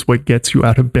is what gets you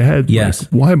out of bed, like,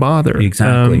 why bother?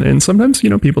 Exactly. And sometimes,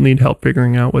 people need help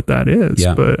figuring out what that is.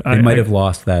 Yeah. But they might have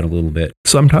lost that a little bit.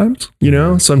 Sometimes,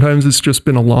 sometimes it's just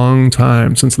been a long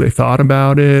time since they thought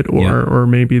about it, or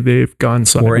maybe they've gone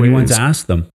sideways. Or anyone's asked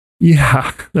them.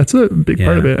 Yeah, that's a big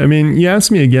part of it. I mean, you asked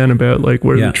me again about like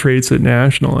what are the traits at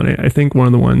National, and I think one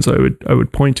of the ones I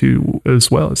would point to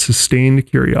as well is sustained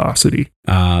curiosity.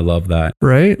 I love that.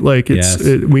 Right? Like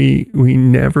we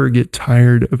never get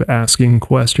tired of asking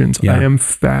questions. Yeah. I am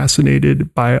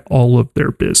fascinated by all of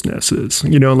their businesses.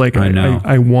 Like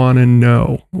I want to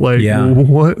know, like,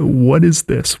 what is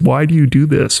this? Why do you do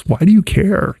this? Why do you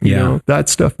care? You know, that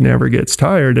stuff never gets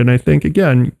tired. And I think,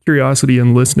 again, curiosity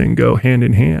and listening go hand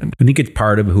in hand. I think it's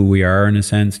part of who we are in a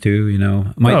sense too.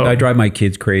 I drive my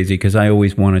kids crazy because I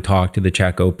always want to talk to the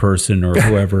checkout person or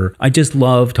whoever. I just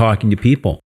love talking to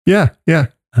people. Yeah.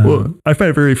 Well, I find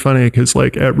it very funny because,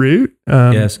 like, at root,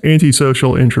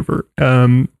 antisocial introvert,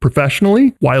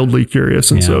 professionally, wildly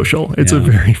curious and social. It's a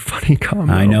very funny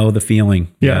combo. I know the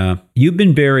feeling. Yeah. You've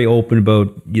been very open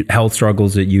about health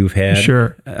struggles that you've had.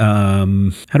 Sure. How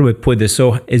do I put this?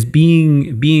 So is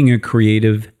being a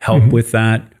creative help with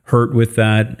that, hurt with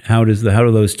that? How do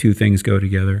those two things go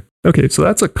together? Okay, so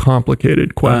that's a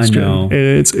complicated question. I know. And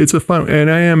it's a fun,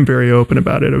 and I am very open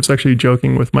about it. I was actually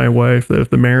joking with my wife that if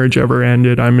the marriage ever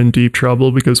ended, I'm in deep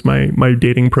trouble because my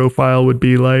dating profile would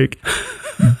be like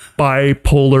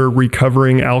bipolar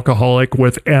recovering alcoholic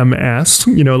with MS.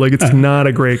 Like, it's not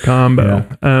a great combo.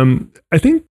 Yeah. I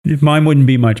think mine wouldn't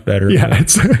be much better. Yeah,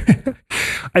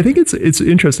 I think it's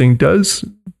interesting. Does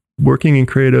working in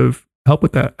creative help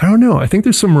with that? I don't know. I think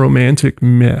there's some romantic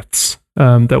myths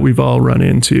that we've all run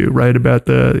into, right? About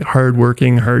the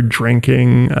hardworking, hard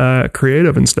drinking,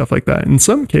 creative and stuff like that. In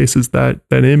some cases, that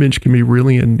image can be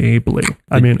really enabling.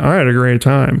 I mean, I had a great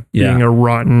time being a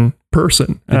rotten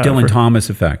person. The Dylan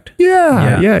Thomas effect.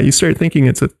 Yeah. You start thinking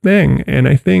it's a thing. And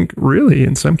I think really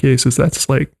in some cases, that's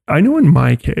like, I know in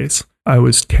my case, I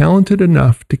was talented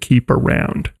enough to keep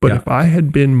around. But if I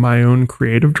had been my own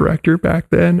creative director back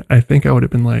then, I think I would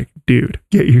have been like, dude,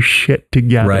 get your shit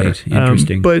together. Right.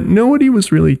 Interesting. But nobody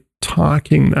was really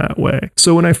talking that way.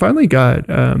 So when I finally got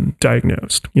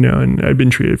diagnosed, and I'd been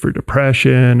treated for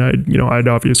depression, I'd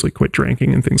obviously quit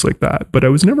drinking and things like that, but I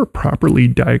was never properly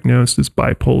diagnosed as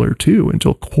bipolar 2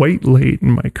 until quite late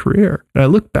in my career. And I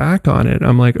look back on it,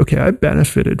 I'm like, okay, I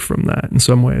benefited from that in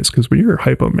some ways, because when you're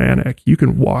hypomanic, you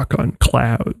can walk on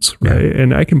clouds, right?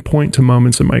 And I can point to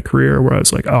moments in my career where I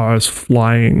was like, oh, I was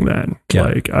flying then.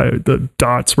 Like the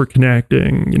dots were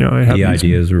connecting, I had the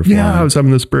ideas were flying. Yeah, I was having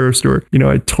this burst, or,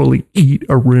 I totally eat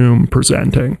a room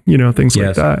presenting, things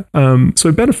like that. So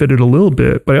I benefited a little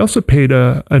bit, but I also paid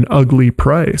an ugly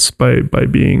price by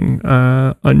being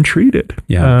untreated.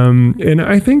 And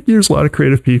I think there's a lot of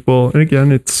creative people, and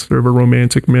again, it's sort of a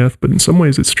romantic myth, but in some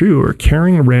ways it's true, are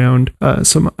carrying around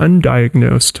some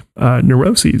undiagnosed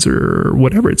neuroses or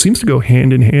whatever. It seems to go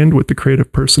hand in hand with the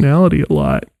creative personality a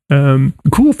lot. The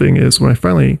cool thing is when I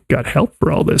finally got help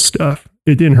for all this stuff,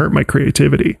 it didn't hurt my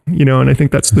creativity, and I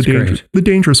think that's the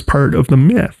dangerous part of the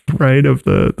myth, right? Of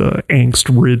the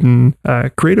angst-ridden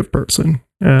creative person.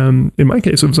 In my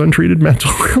case, it was untreated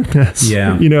mental illness.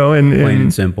 Yeah. You know, and plain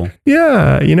and simple.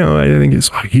 Yeah. You know, I think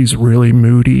he's really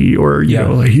moody, or, you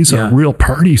know, like he's a real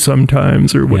party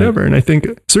sometimes, or whatever. And I think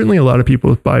certainly a lot of people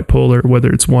with bipolar,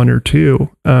 whether it's 1 or 2,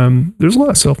 there's a lot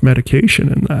of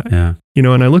self-medication in that. Yeah. You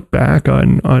know, and I look back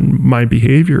on my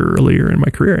behavior earlier in my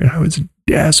career, and I was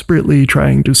desperately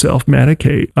trying to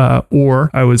self-medicate, or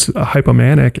I was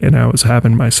hypomanic and I was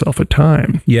having myself a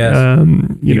time. Yes.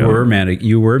 You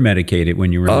were medicated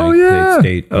when you were in that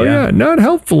state. Oh yeah. Not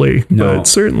helpfully, but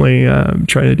certainly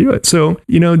trying to do it. So,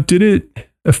 you know, did it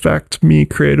affect me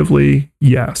creatively?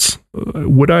 Yes.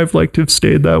 Would I have liked to have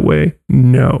stayed that way?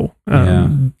 No.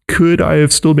 Could I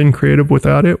have still been creative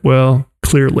without it? Well,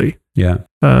 clearly. Yeah.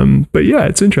 But yeah,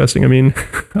 it's interesting. I mean,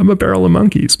 I'm a barrel of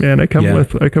monkeys, man. I come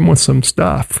with some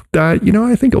stuff that, you know,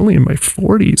 I think only in my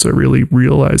 40s I really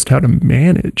realized how to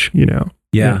manage, you know.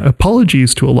 Yeah.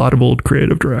 Apologies to a lot of old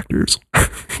creative directors.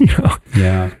 You know.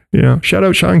 Yeah. You know, shout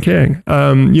out Sean King.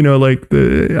 You know, like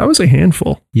I was a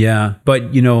handful. Yeah.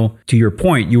 But, you know, to your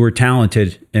point, you were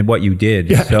talented in what you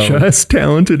did. Yeah, so. Just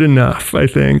talented enough, I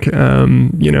think.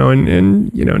 You know,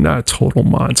 and, you know, not a total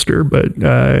monster, but,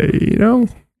 you know.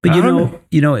 But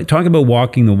you know, talk about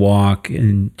walking the walk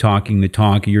and talking the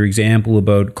talk, your example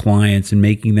about clients and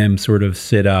making them sort of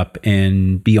sit up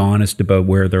and be honest about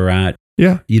where they're at.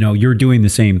 Yeah. You know, you're doing the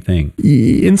same thing.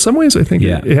 In some ways, I think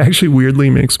it actually weirdly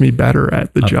makes me better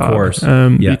at the job. Of course.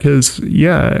 Because,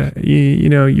 you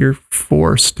know, you're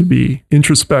forced to be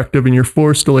introspective, and you're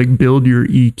forced to like build your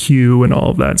EQ and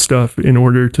all of that stuff in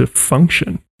order to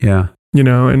function. Yeah. You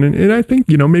know, and I think,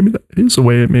 you know, maybe that is a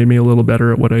way it made me a little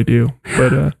better at what I do.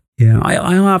 But yeah,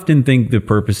 I often think the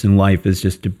purpose in life is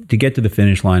just to get to the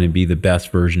finish line and be the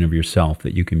best version of yourself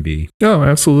that you can be. Oh,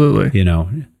 absolutely. You know,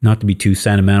 not to be too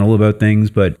sentimental about things,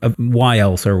 but why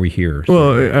else are we here? So,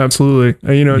 well,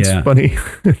 absolutely. You know, it's funny.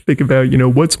 Think about, you know,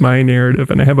 what's my narrative?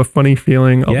 And I have a funny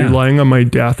feeling I'll be lying on my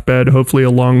deathbed, hopefully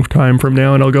a long time from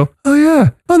now, and I'll go, oh yeah,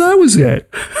 oh, that was it.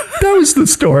 That was the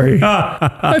story.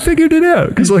 I figured it out.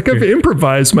 Because like I've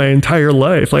improvised my entire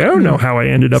life. Like I don't know how I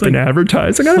ended up in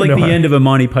advertising. I don't know. It's like the end of a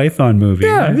Monty Python movie.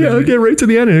 Yeah, I get right to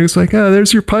the end and it's like, oh,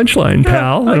 there's your punchline,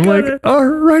 pal. And I'm like, oh,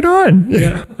 right on.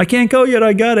 Yeah. I can't go yet.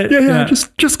 I got it. Yeah.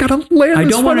 Just gotta land. I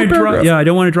don't want to drive. Yeah, I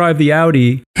don't want to drive the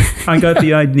Audi. I got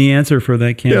the answer for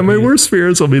that campaign. Yeah, my worst fear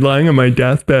is I'll be lying on my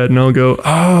deathbed and I'll go,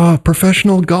 oh,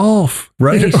 professional golf.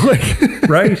 Right. You know, like,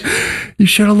 right. You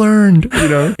should have learned, you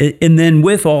know. And then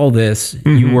with all this,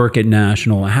 you work at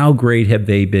National. How great have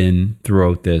they been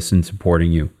throughout this and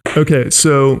supporting you? Okay,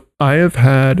 so I have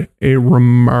had a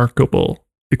remarkable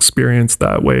experience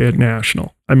that way at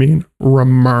National. I mean,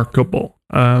 remarkable.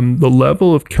 The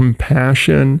level of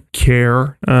compassion,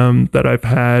 care that I've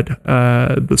had,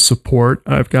 the support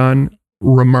I've gotten,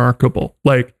 remarkable.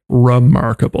 Like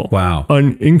remarkable. Wow.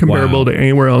 Incomparable to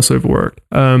anywhere else I've worked.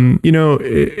 You know,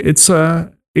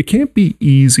 it can't be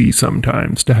easy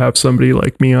sometimes to have somebody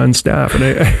like me on staff. And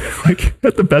I like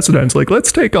at the best of times, like,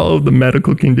 let's take all of the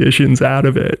medical conditions out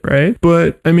of it, right?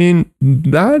 But I mean,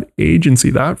 that agency,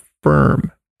 that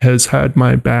firm has had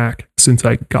my back since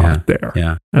I got there.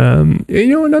 Yeah. You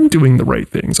know, and I'm doing the right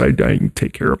things. I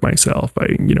take care of myself.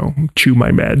 I, you know, chew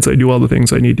my meds. I do all the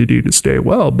things I need to do to stay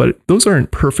well, but those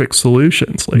aren't perfect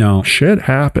solutions. Like shit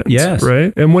happens. Yes.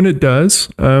 Right. And when it does,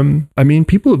 I mean,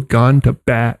 people have gone to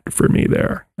bat for me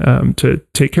there, to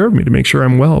take care of me, to make sure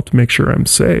I'm well, to make sure I'm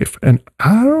safe. And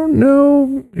I don't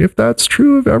know if that's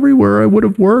true of everywhere I would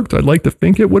have worked. I'd like to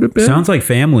think it would have been. Sounds like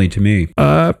family to me.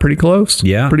 Pretty close.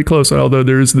 Yeah. Pretty close. Although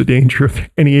there's the danger of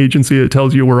any agency that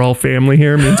tells you we're all family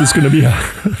here means it's going to be a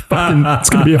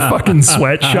fucking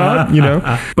sweatshop, you know.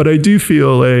 But I do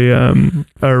feel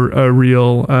a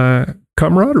real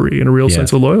camaraderie and a real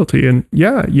sense of loyalty. And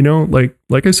yeah, you know,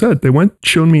 like I said, they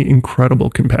shown me incredible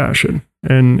compassion,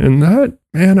 and that,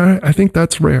 man, I think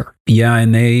that's rare. Yeah,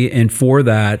 and for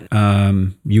that,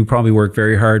 you probably work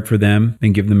very hard for them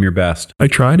and give them your best. I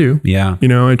try to. Yeah. You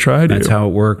know, I try to. That's how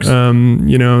it works.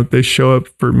 You know, they show up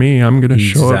for me, I'm going to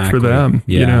show up for them.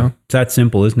 Yeah. You know, it's that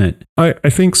simple, isn't it? I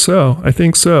think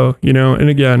so. You know, and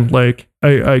again, like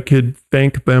I could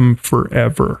thank them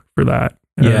forever for that.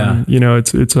 Yeah. You know,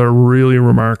 it's a really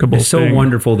remarkable thing. It's so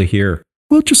wonderful to hear.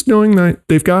 Well, just knowing that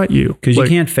they've got you. Because you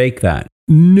can't fake that.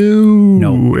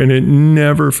 No. And it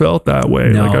never felt that way.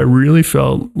 No. Like I really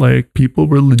felt like people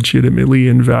were legitimately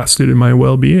invested in my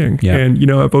well-being. Yeah. And, you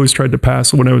know, I've always tried to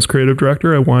pass, when I was creative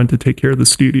director, I wanted to take care of the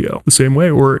studio the same way,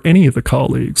 or any of the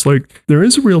colleagues. Like there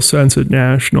is a real sense at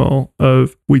National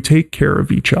of we take care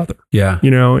of each other. Yeah.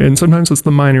 You know, and sometimes it's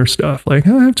the minor stuff like,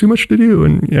 I have too much to do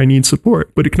and I need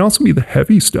support, but it can also be the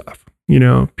heavy stuff.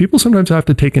 People sometimes have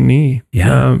to take a knee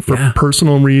for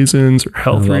personal reasons or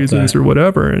health reasons or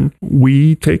whatever. And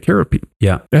we take care of people.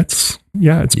 Yeah. It's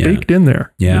baked in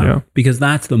there. Yeah. Because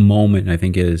that's the moment, I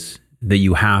think, is that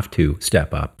you have to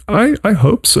step up. I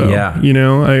hope so. Yeah.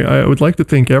 I would like to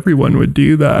think everyone would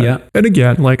do that. Yeah. And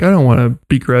again, I don't want to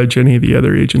begrudge any of the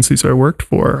other agencies I worked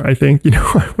for. I think,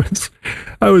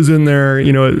 I was in there,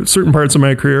 at certain parts of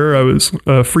my career, I was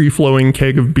a free-flowing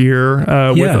keg of beer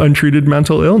with untreated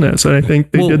mental illness. And I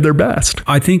think they did their best.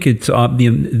 I think it's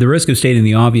the risk of stating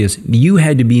the obvious. You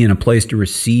had to be in a place to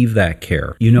receive that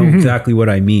care. You know exactly what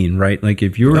I mean, right? Like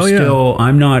if you're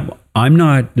I'm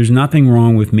not, there's nothing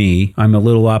wrong with me. I'm a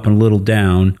little up and a little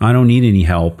down. I don't need any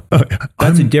help.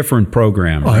 That's a different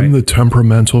program. Right? I'm the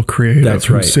temperamental creative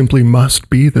who simply must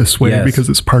be this way because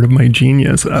it's part of my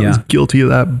genius. I was guilty of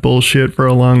that bullshit for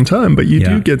a long time, but you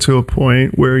do get to a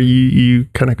point where you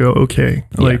kind of go, okay,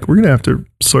 we're going to have to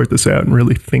sort this out and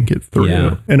really think it through.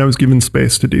 Yeah. And I was given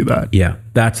space to do that. Yeah,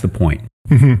 that's the point.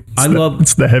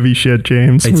 It's the heavy shit,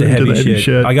 James. It's a heavy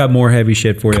shit. I got more heavy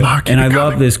shit for you. And I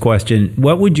love this question.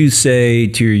 What would you say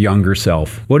to your younger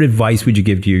self? What advice would you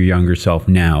give to your younger self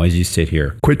now as you sit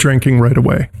here? Quit drinking right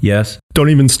away. Yes. Don't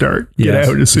even start. Get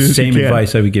out as soon as you can. Same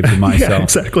advice I would give to myself. Yeah,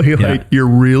 exactly. Like you're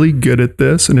really good at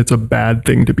this and it's a bad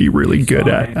thing to be really good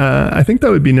at. I think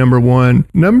that would be number one.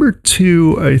 Number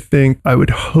two, I think I would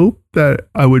hope that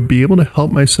I would be able to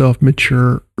help myself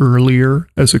mature earlier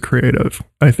as a creative.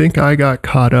 I think I got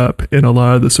caught up in a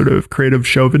lot of the sort of creative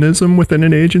chauvinism within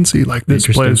an agency, like this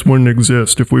place wouldn't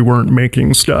exist if we weren't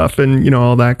making stuff and,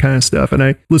 all that kind of stuff. And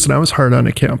I was hard on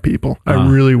account people. I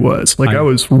really was. I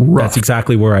was rough. That's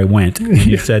exactly where I went.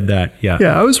 You said that. Yeah.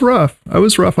 Yeah, I was rough. I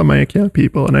was rough on my account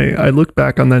people. And I look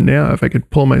back on that now. If I could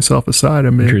pull myself aside,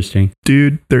 I'm interesting.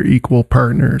 Dude, they're equal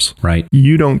partners. Right.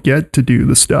 You don't get to do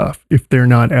the stuff if they're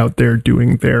not out there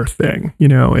doing their thing,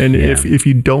 and if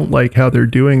you don't like how they're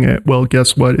doing it, well,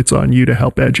 guess what? It's on you to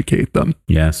help educate them.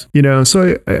 Yes.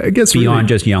 So I guess beyond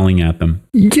just yelling at them.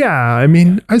 Yeah. I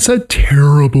mean, I said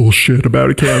terrible shit about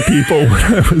account people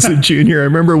when I was a junior. I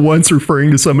remember once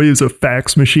referring to somebody as a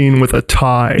fax machine with a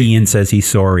tie. Iain says he's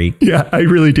sorry. Yeah, I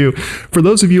really do. For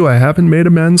those of you I haven't made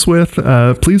amends with,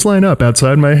 please line up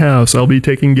outside my house. I'll be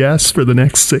taking guests for the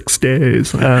next 6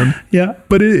 days. Yeah.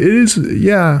 But it is,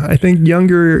 I think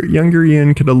younger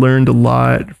Iain could have learned a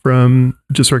lot from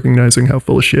just recognizing how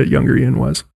full of shit younger Iain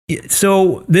was.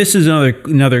 So this is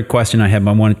another question I have.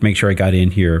 I wanted to make sure I got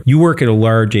in here. You work at a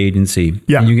large agency.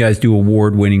 Yeah. And you guys do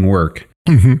award-winning work.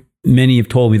 Mm-hmm. Many have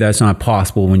told me that's not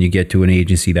possible when you get to an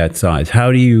agency that size.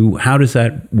 How does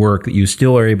that work that you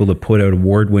still are able to put out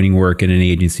award-winning work in an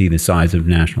agency the size of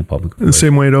National Public Relations? The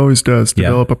same way it always does.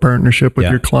 Develop a partnership with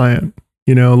your client.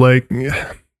 The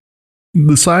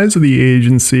size of the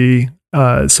agency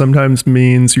sometimes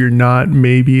means you're not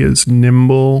maybe as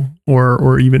nimble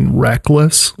or even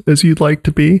reckless as you'd like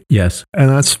to be. Yes. And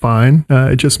that's fine.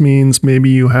 It just means maybe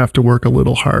you have to work a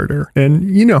little harder. And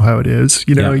you know how it is.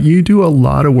 You do a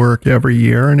lot of work every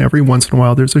year, and every once in a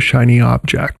while there's a shiny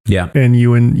object. Yeah. And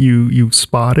you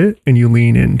spot it and you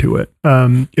lean into it.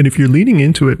 And if you're leaning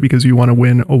into it because you want to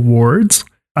win awards,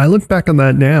 I look back on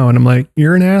that now and I'm like,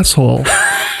 you're an asshole.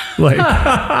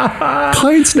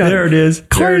 Client's not. There it is.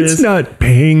 Client's not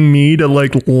paying me to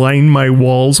line my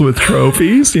walls with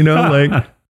trophies,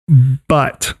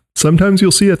 But sometimes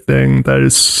you'll see a thing that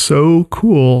is so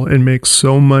cool and makes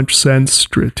so much sense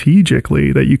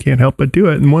strategically that you can't help but do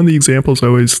it. And one of the examples I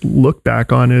always look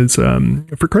back on is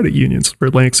for credit unions, for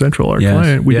Atlantic Central, our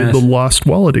client, we did the lost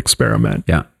wallet experiment.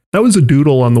 Yeah. That was a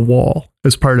doodle on the wall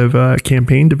as part of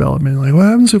campaign development. Like, what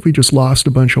happens if we just lost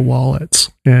a bunch of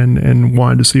wallets and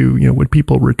wanted to see, would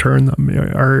people return them?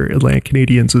 Are Atlantic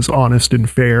Canadians as honest and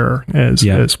fair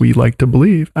as we like to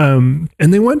believe? And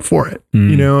they went for it,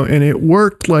 and it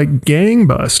worked like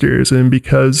gangbusters. And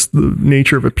because the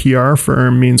nature of a PR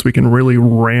firm means we can really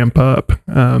ramp up,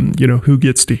 who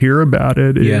gets to hear about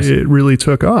it, it really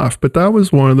took off. But that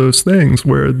was one of those things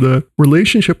where the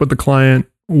relationship with the client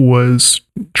was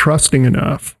trusting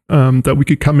enough that we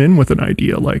could come in with an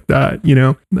idea like that.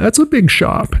 That's a big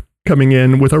shop coming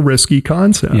in with a risky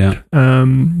concept.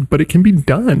 But it can be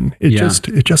done. It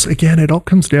just again, it all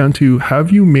comes down to,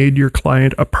 have you made your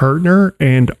client a partner,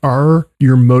 and are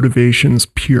your motivations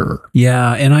pure?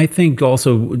 Yeah. And I think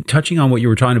also, touching on what you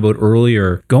were talking about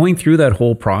earlier, going through that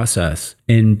whole process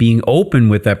and being open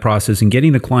with that process and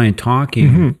getting the client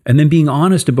talking, and then being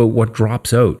honest about what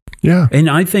drops out. Yeah. And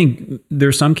I think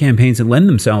there's some campaigns that lend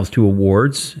themselves to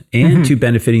awards and to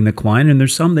benefiting the client, and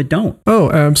there's some that don't.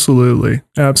 Oh, absolutely.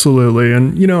 Absolutely.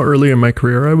 And, early in my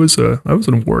career, I was an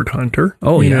award hunter.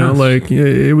 Oh, yeah.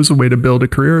 It was a way to build a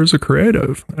career as a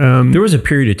creative. There was a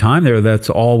period of time there that's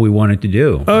all we wanted to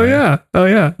do. Oh, right? Yeah. Oh,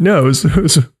 yeah. No,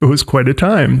 it was quite a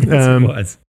time. Yes, it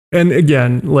was. And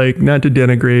again, not to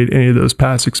denigrate any of those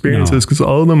past experiences, because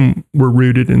all of them were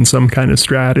rooted in some kind of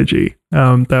strategy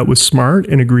that was smart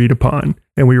and agreed upon,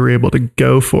 and we were able to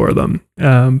go for them.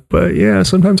 But yeah,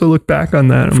 sometimes I look back on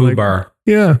that. Food bar.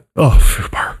 Yeah. Oh,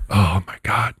 Food Bar. Oh my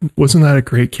God. Wasn't that a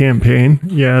great campaign?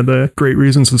 Yeah. The Great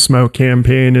Reasons to Smoke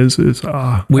campaign is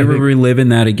we were reliving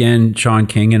that again, Sean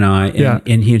King and I.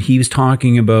 And he was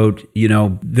talking about,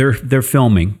 they're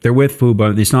filming, they're with Food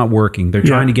Bar. It's not working. They're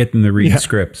trying to get them to read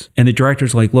scripts. And the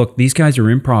director's like, look, these guys are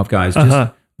improv guys.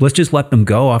 Let's just let them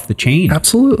go off the chain.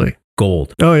 Absolutely.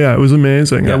 Gold. Oh yeah, it was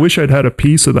amazing. Yeah. I wish I'd had a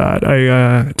piece of that.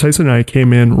 Tyson and I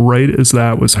came in right as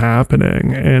that was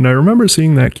happening, and I remember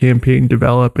seeing that campaign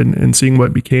develop and seeing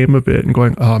what became of it, and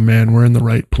going, "Oh man, we're in the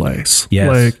right place."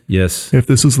 Yes, yes. If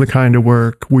this is the kind of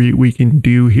work we can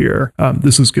do here,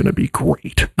 this is going to be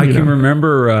great. I can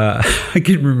remember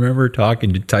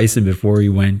talking to Tyson before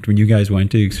when you guys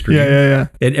went to Extreme. Yeah.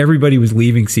 And everybody was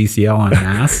leaving CCL en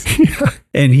masse. Yeah.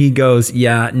 And he goes,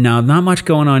 "Yeah, no, not much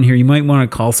going on here. You might want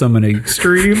to call someone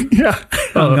Extreme." Yeah.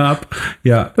 Hung up.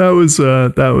 Yeah. That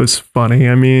was funny.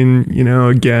 I mean,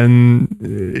 again,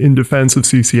 in defense of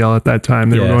CCL at that time,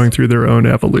 they were going through their own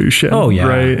evolution. Oh, yeah.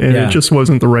 Right. And it just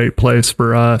wasn't the right place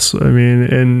for us. I mean,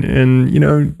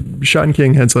 and Sean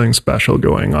King had something special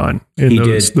going on in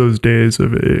those days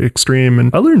of Extreme.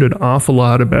 And I learned an awful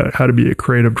lot about how to be a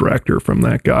creative director from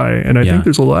that guy. And I think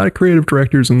there's a lot of creative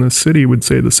directors in this city would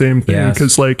say the same thing. Yes.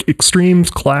 Because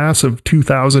Extreme's class of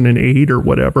 2008 or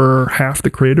whatever, half the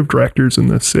creative directors in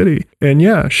this city. And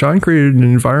yeah, Sean created an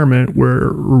environment where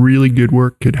really good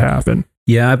work could happen.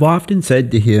 Yeah, I've often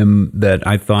said to him that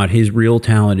I thought his real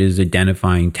talent is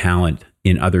identifying talent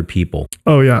in other people.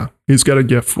 Oh yeah, he's got a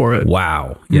gift for it.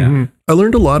 Wow. Yeah. Mm-hmm. I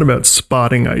learned a lot about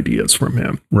spotting ideas from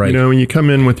him. Right. When you come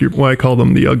in with I call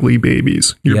them the ugly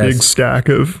babies, your big stack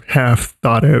of half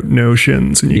thought out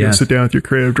notions, and you go sit down with your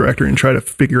creative director and try to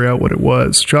figure out what it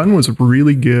was. Sean was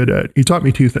really good he taught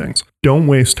me two things. Don't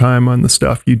waste time on the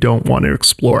stuff you don't want to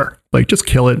explore. Just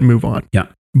kill it and move on. Yeah.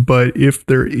 But if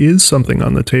there is something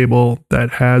on the table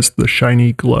that has the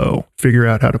shiny glow, figure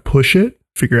out how to push it,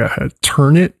 figure out how to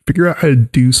turn it, figure out how to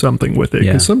do something with it.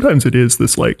 Because sometimes it is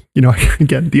this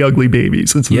again, the ugly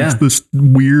babies. It's this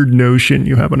weird notion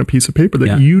you have on a piece of paper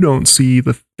that you don't see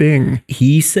the thing.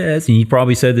 He says, and he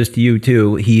probably said this to you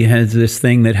too, he has this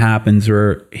thing that happens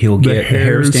where he'll get the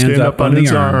hair stands up on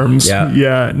his arms.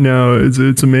 Yeah. No,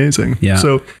 it's amazing. Yeah.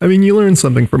 So, I mean, you learn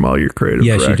something from all your creative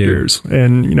directors.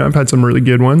 And, I've had some really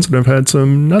good ones and I've had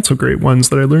some not so great ones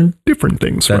that I learned different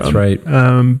things from. That's right.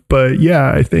 But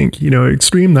yeah, I think,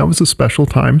 Extreme, that was a special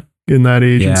time in that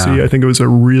agency. I think it was a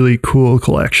really cool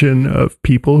collection of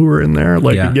people who were in there.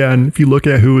 Again, if you look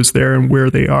at who was there and where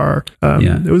they are,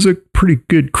 it was a pretty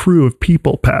good crew of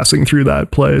people passing through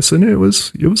that place. And it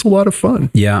was a lot of fun.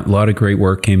 Yeah. A lot of great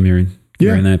work came there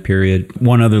during that period.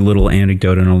 One other little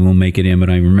anecdote, and I won't make it in,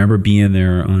 but I remember being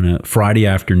there on a Friday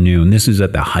afternoon. This is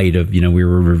at the height of, we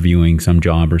were reviewing some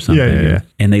job or something. Yeah.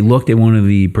 And they looked at one of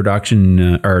the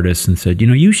production artists and said,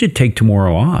 you should take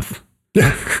tomorrow off.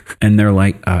 And they're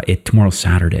like, tomorrow's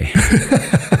Saturday.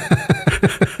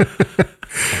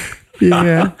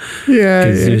 Yeah.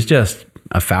 Because it was just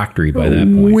a factory by that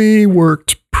point. We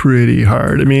worked pretty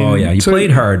hard. I mean, you played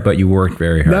hard, but you worked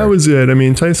very hard. That was it. I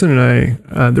mean, Tyson and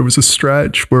I, there was a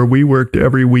stretch where we worked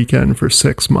every weekend for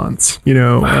 6 months,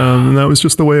 and that was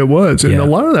just the way it was. And a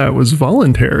lot of that was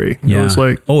voluntary. It was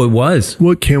like, it was.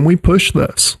 Well, can we push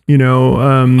this? I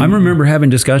remember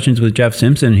having discussions with Jeff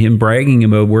Simpson, him bragging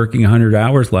about working 100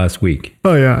 hours last week.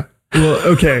 Oh, yeah. Well,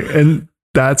 okay. And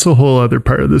that's a whole other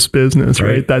part of this business,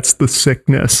 right? That's the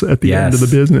sickness at the end of the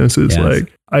business is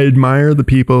I admire the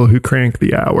people who crank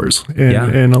the hours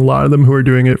and a lot of them who are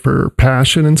doing it for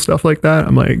passion and stuff like that.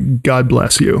 I'm like, God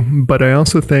bless you. But I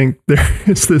also think there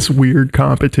is this weird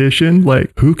competition,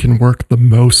 who can work the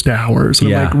most hours?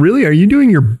 And I'm like, really? Are you doing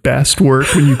your best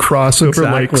work when you cross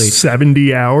over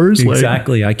 70 hours?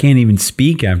 Exactly. I can't even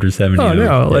speak after 70 hours.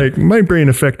 Oh, no. My brain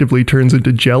effectively turns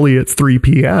into jelly at 3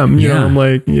 p.m. I'm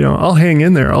like, I'll hang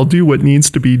in there. I'll do what needs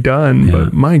to be done.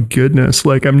 But my goodness,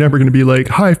 I'm never going to be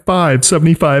high five,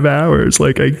 75 hours.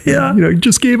 I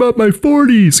just gave up my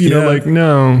 40s,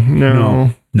 no.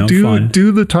 no fun.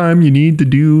 Do the time you need to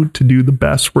do the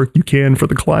best work you can for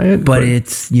the client. But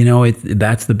it's,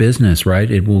 that's the business, right?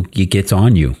 It gets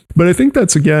on you. But I think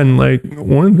that's, again, like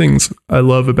one of the things I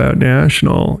love about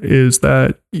National is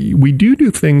that we do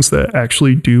things that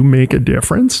actually do make a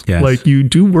difference. Yes. Like you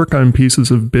do work on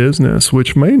pieces of business,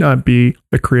 which might not be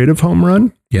a creative home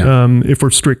run. Yeah. If we're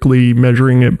strictly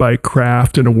measuring it by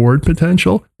craft and award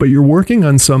potential, but you're working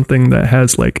on something that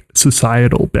has like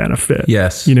societal benefit.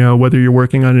 Yes. Whether you're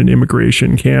working on an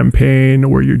immigration campaign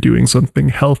or you're doing something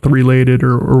health related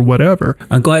or whatever.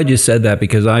 I'm glad you said that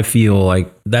because I feel like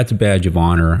that's a badge of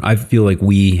honor. I feel like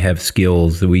we have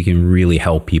skills that we can really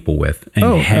help people with and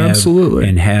absolutely.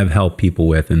 And have helped people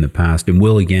with in the past and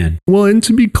will again. Well, and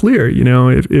to be clear,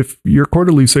 if your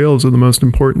quarterly sales are the most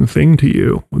important thing to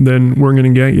you, then we're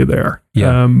going to get you there.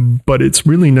 Yeah. But it's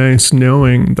really nice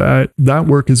knowing that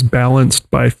work is balanced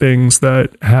by things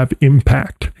that have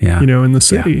impact, in the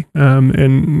city. Yeah.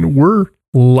 And we're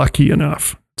lucky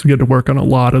enough to get to work on a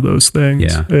lot of those things.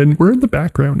 Yeah. And we're in the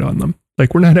background on them.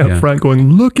 Like we're not out front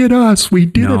going, look at us, we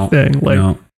did a thing.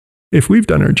 Like if we've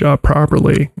done our job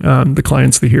properly, the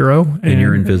client's the hero. And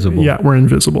you're invisible. Yeah, we're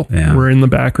invisible. Yeah. We're in the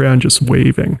background just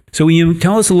waving. So will you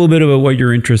tell us a little bit about what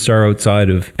your interests are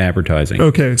outside of advertising?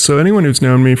 Okay, so anyone who's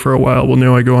known me for a while will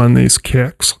know I go on these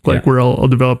kicks, like where I'll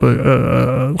develop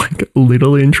a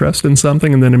little interest in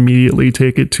something and then immediately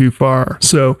take it too far.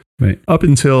 So up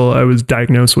until I was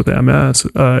diagnosed with MS,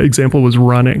 example was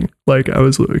running. Like I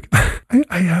was like,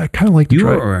 I kind of like to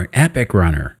try. You are an epic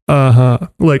runner.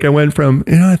 Like I went from,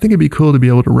 I think it'd be cool to be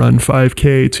able to run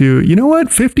 5K to, you know what,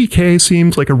 50K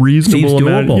seems like a reasonable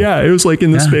amount. Yeah, it was like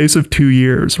in the space of 2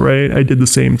 years, right? I did the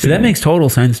same thing. So that makes total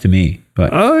sense to me.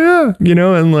 But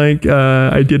and like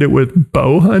I did it with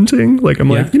bow hunting. Like I'm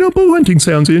like, bow hunting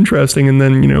sounds interesting. And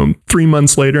then, 3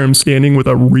 months later, I'm standing with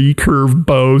a recurve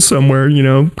bow somewhere,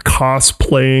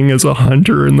 cosplaying as a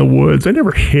hunter in the woods. I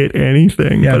never hit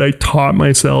anything, but I taught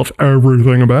myself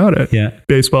everything about it. Yeah.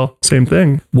 Baseball, same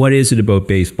thing. What is it about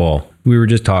baseball? We were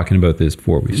just talking about this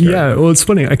before we started. Yeah, well, it's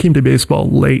funny. I came to baseball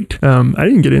late. I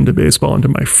didn't get into baseball into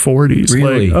my 40s.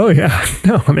 Really? Like, oh yeah.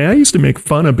 No, I mean, I used to make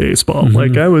fun of baseball. Mm-hmm.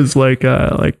 Like I was like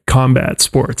combat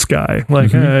sports guy.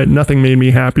 Like nothing made me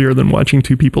happier than watching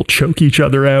two people choke each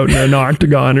other out in an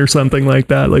octagon or something like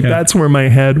that. Like that's where my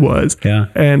head was. Yeah.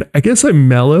 And I guess I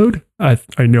mellowed.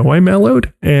 I know I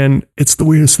mellowed, and it's the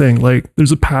weirdest thing. Like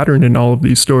there's a pattern in all of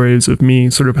these stories of me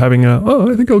sort of having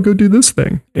I think I'll go do this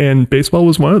thing. And baseball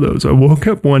was one of those. I woke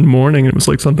up one morning and it was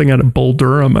like something out of Bull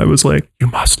Durham. I was like, you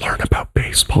must learn about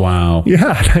baseball. Wow.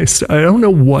 Yeah. I don't know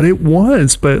what it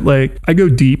was, but like I go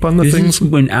deep on the things. Is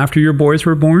when after your boys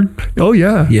were born? Oh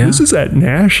yeah. This is at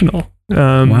National.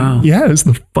 Wow. Yeah, it was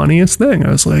the funniest thing.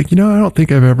 I was like, I don't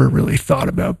think I've ever really thought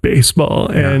about baseball.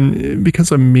 Yeah. And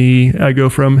because of me, I go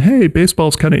from, hey,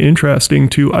 baseball's kind of interesting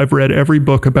to I've read every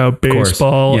book about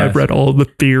baseball. Yes. I've read all the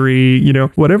theory,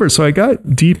 whatever. So I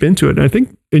got deep into it. And I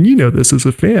think, and this as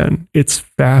a fan, it's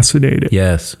fascinating.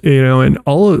 Yes. And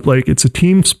all of, like, it's a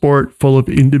team sport full of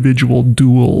individual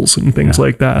duels and things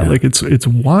like that. Yeah. Like it's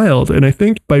wild. And I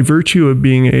think by virtue of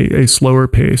being a slower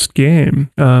paced game,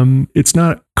 it's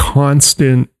not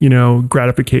constant,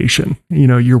 gratification.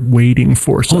 You're waiting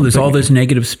for something. Oh, there's all this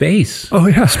negative space. Oh,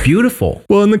 yeah. It's beautiful.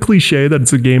 Well, and the cliche that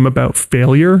it's a game about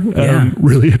failure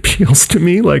really appeals to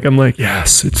me. Like, I'm like,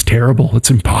 yes, it's terrible.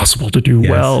 It's impossible to do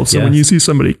well. So when you see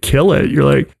somebody kill it, you're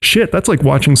like, shit, that's like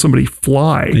watching somebody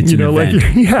fly. It's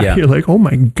you're like, oh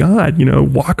my God,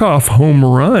 walk-off home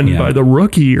run by the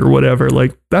rookie or whatever.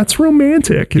 Like, that's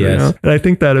romantic, you know? And I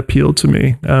think that appealed to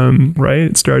me, right?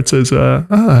 It starts as a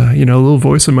little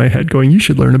voice in my head going, you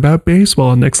should learn about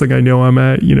baseball. And next thing I know, I'm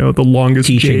at, the longest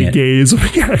gaze.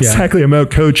 Exactly. I'm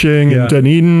out coaching in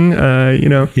Dunedin,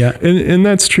 and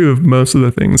that's true of most of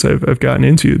the things I've gotten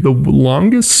into. The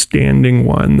longest standing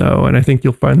one, though, and I think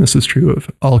you'll find this is true of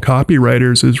all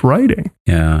copywriters, is writing.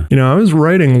 Yeah. I was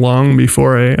writing long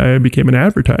before I became an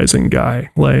advertising guy.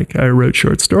 Like I wrote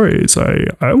short stories.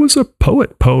 I was a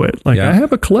poet. Like I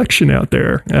have a collection out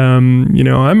there. I'm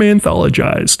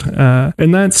anthologized.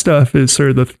 And that stuff is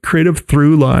sort of the creative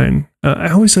through line. I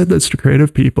always said this to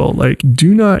creative people, like,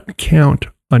 do not count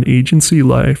on agency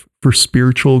life for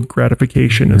spiritual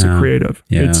gratification as a creative.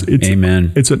 Yeah.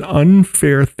 Amen. It's an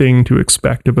unfair thing to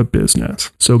expect of a business.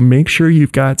 So make sure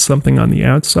you've got something on the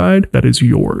outside that is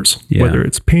yours, whether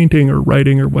it's painting or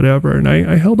writing or whatever. And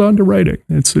I held on to writing.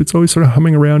 It's always sort of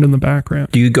humming around in the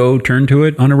background. Do you go turn to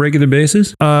it on a regular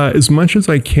basis? As much as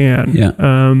I can. Yeah.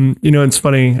 It's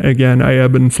funny. Again, I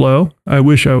ebb and flow. I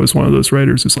wish I was one of those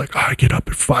writers who's like, I get up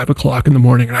at 5 o'clock in the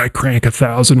morning and I crank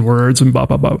 1,000 words and blah,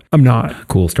 blah, blah. I'm not.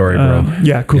 Cool story, bro.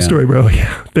 Cool story. story, bro.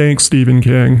 Yeah. Thanks, Stephen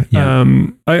King. Yeah.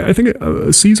 I think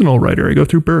a seasonal writer, I go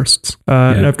through bursts.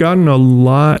 And I've gotten a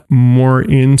lot more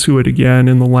into it again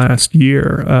in the last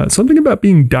year. Something about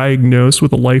being diagnosed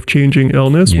with a life-changing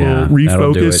illness will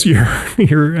refocus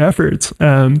your efforts.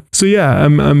 So yeah,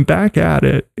 I'm back at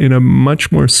it in a much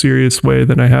more serious way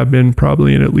than I have been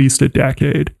probably in at least a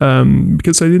decade,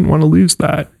 because I didn't want to lose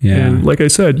that. Yeah. And like I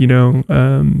said,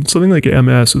 something like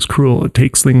MS is cruel. It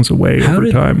takes things away over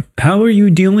time. How are you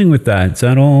dealing with that? Is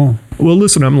that all? Well,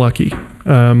 listen, I'm lucky.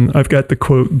 I've got the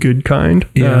quote good kind,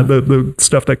 the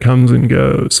stuff that comes and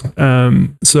goes.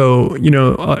 So,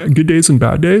 good days and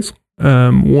bad days.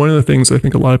 One of the things I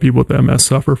think a lot of people with MS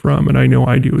suffer from, and I know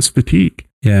I do, is fatigue.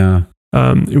 Yeah.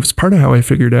 It was part of how I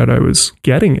figured out I was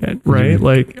getting it, right? Mm-hmm.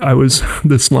 Like I was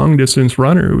this long distance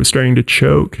runner who was starting to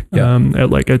choke at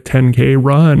like a 10K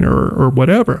run or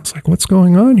whatever. I was like, what's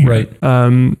going on here?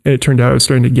 Right. It turned out I was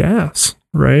starting to gas.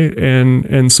 Right.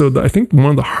 And so I think one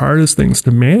of the hardest things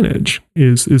to manage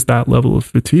is that level of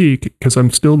fatigue, because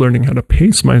I'm still learning how to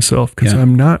pace myself, because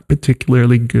I'm not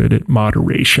particularly good at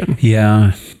moderation.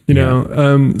 Yeah.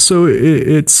 So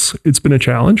it's been a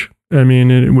challenge. I mean,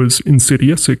 it was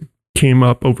insidious. It came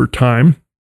up over time.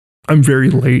 I'm very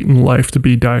late in life to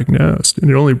be diagnosed, and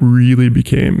it only really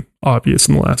became obvious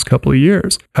in the last couple of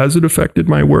years. Has it affected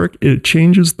my work? It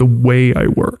changes the way I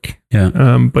work,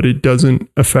 but it doesn't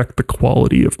affect the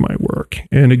quality of my work.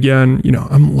 And again,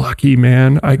 I'm lucky,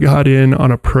 man. I got in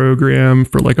on a program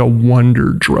for like a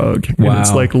wonder drug, and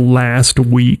it's like last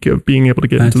week of being able to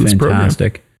get into this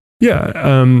fantastic. Program.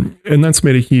 Yeah, and that's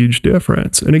made a huge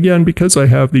difference. And again, because I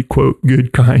have the quote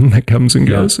good kind that comes and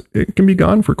goes, it can be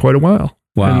gone for quite a while.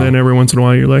 Wow. And then every once in a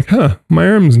while you're like, my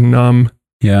arm's numb.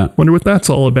 Yeah. Wonder what that's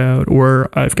all about. Or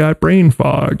I've got brain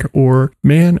fog. Or,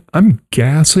 man, I'm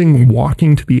gassing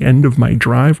walking to the end of my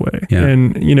driveway. Yeah.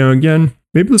 And, again,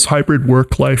 maybe this hybrid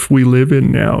work life we live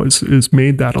in now is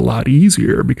made that a lot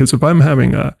easier, because if I'm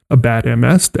having a bad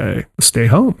MS day, stay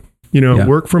home,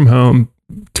 work from home,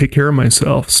 take care of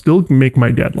myself, still make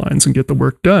my deadlines and get the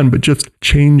work done, but just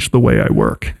change the way I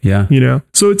work. Yeah.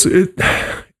 So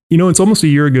it's almost a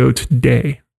year ago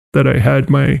today that I had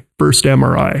my first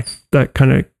MRI that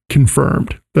kind of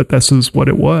confirmed that this is what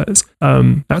it was.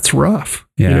 That's rough,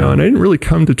 and I didn't really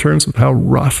come to terms with how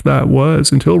rough that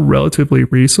was until relatively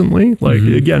recently. Like,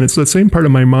 again, it's the same part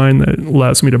of my mind that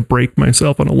allows me to break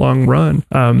myself on a long run.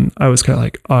 I was kind of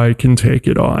like, I can take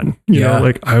it on, you know,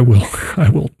 like I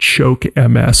will choke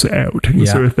MS out,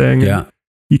 sort of thing. Yeah.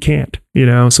 You can't,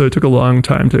 so it took a long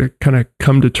time to kind of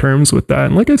come to terms with that.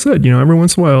 And like I said, every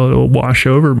once in a while it'll wash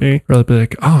over me, or I'll be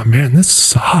like, oh man, this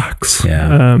sucks.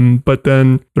 Yeah. But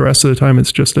then the rest of the time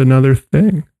it's just another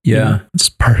thing. Yeah. It's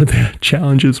part of the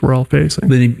challenges we're all facing.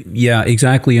 But yeah,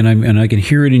 exactly. And I can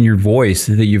hear it in your voice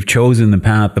that you've chosen the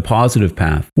path, the positive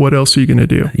path. What else are you going to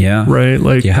do? Yeah. Right.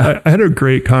 Like I had a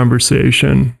great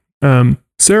conversation.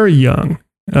 Sarah Young,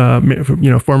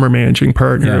 former managing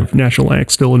partner of National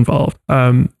Ag, still involved,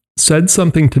 said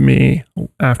something to me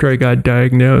after I got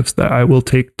diagnosed that I will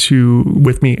take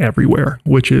with me everywhere,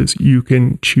 which is you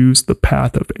can choose the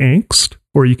path of angst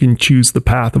or you can choose the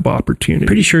path of opportunity.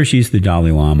 Pretty sure she's the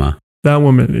Dalai Lama. That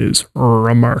woman is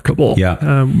remarkable.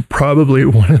 Yeah. Probably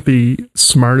one of the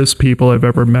smartest people I've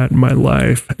ever met in my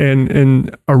life,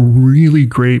 and a really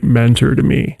great mentor to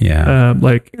me. Yeah.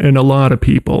 And a lot of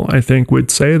people I think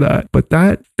would say that, but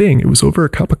that thing, it was over a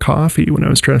cup of coffee when I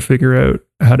was trying to figure out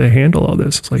how to handle all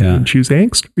this. It's like, you can choose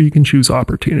angst or you can choose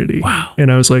opportunity. Wow.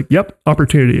 And I was like, yep,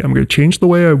 opportunity. I'm going to change the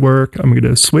way I work. I'm going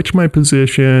to switch my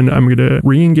position. I'm going to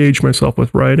re-engage myself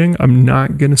with writing. I'm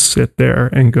not going to sit there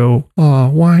and go, oh,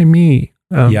 why me?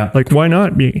 Like, why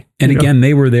not me? And again,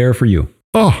 they were there for you.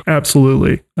 Oh,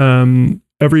 absolutely.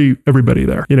 Everybody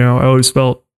there, I always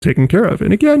felt taken care of.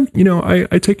 And again,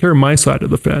 I take care of my side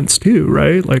of the fence too,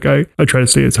 right? Like I try to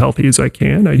stay as healthy as I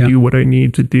can. I do what I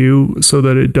need to do so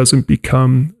that it doesn't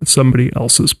become somebody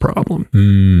else's problem.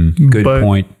 Good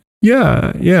point.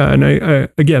 Yeah. And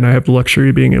I have the luxury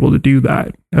of being able to do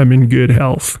that. I'm in good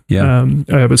health. Yeah.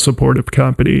 I have a supportive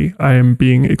company. I am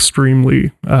being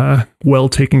extremely well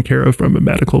taken care of from a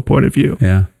medical point of view.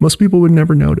 Yeah. Most people would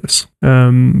never notice.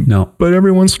 No. But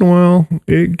every once in a while,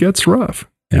 it gets rough.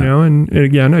 And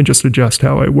again, I just adjust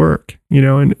how I work,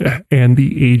 and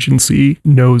the agency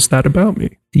knows that about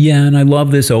me. Yeah. And I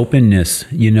love this openness,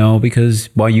 because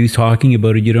by you talking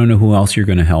about it, you don't know who else you're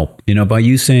going to help. By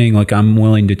you saying, like, I'm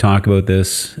willing to talk about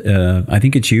this, I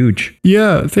think it's huge.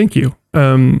 Yeah. Thank you.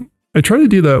 I try to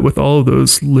do that with all of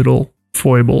those little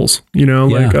foibles,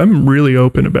 I'm really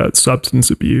open about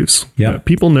substance abuse. Yeah.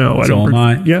 People know. I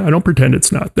don't pretend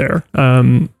it's not there.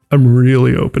 I'm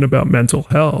really open about mental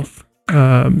health.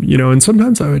 And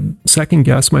sometimes I would second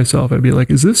guess myself. I'd be like,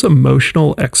 is this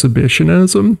emotional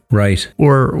exhibitionism? Right.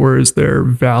 Or is there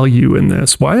value in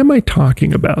this? Why am I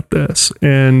talking about this?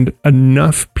 And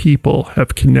enough people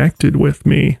have connected with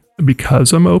me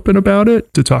because I'm open about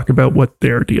it to talk about what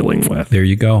they're dealing with. There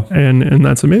you go. And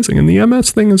that's amazing. And the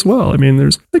MS thing as well. I mean, I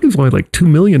think there's only like 2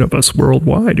 million of us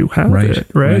worldwide who have it,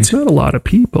 right? It's not a lot of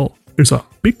people. There's a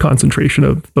big concentration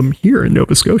of them here in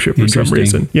Nova Scotia for some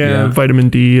reason. Yeah, vitamin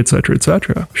D, et cetera, et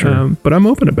cetera. Sure. But I'm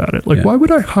open about it. Like, why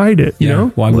would I hide it? You know?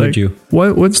 Why would you?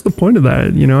 What's the point of that?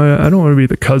 I don't want to be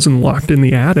the cousin locked in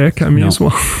the attic. I mean,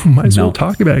 might as well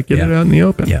talk about it, get it out in the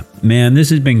open. Yeah. Man,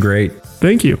 this has been great.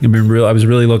 Thank you. I was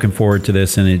really looking forward to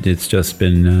this, and it's just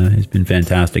been it's been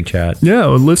fantastic chat. Yeah,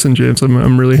 well, listen, James,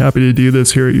 I'm really happy to do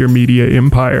this here at your media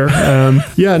empire.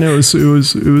 It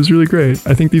was really great.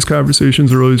 I think these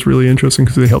conversations are always really interesting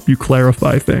because they help you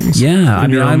clarify things. Yeah,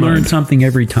 I learn something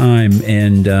every time,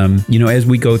 and as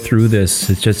we go through this,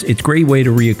 it's a great way to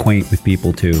reacquaint with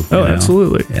people too. Oh,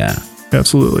 absolutely. Yeah.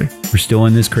 Absolutely. We're still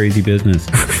in this crazy business.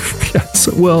 Yes.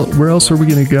 Well, where else are we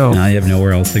going to go? I have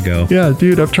nowhere else to go. Yeah,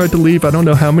 dude, I've tried to leave I don't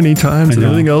know how many times, and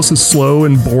everything else is slow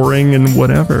and boring and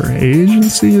whatever.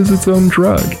 Agency is its own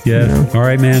drug. Yeah. All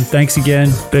right, man. Thanks again.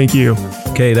 Thank you.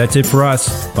 Okay, that's it for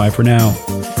us. Bye for now.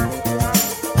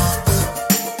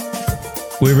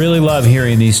 We really love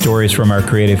hearing these stories from our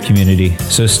creative community,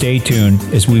 so stay tuned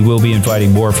as we will be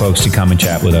inviting more folks to come and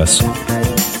chat with us.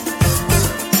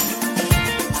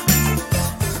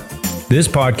 This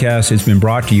podcast has been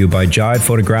brought to you by Jive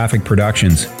Photographic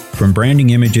Productions. From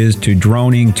branding images to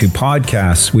droning to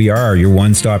podcasts, we are your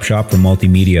one-stop shop for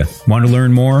multimedia. Want to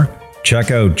learn more? Check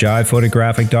out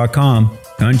jivephotographic.com.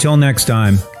 Until next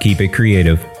time, keep it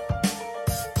creative.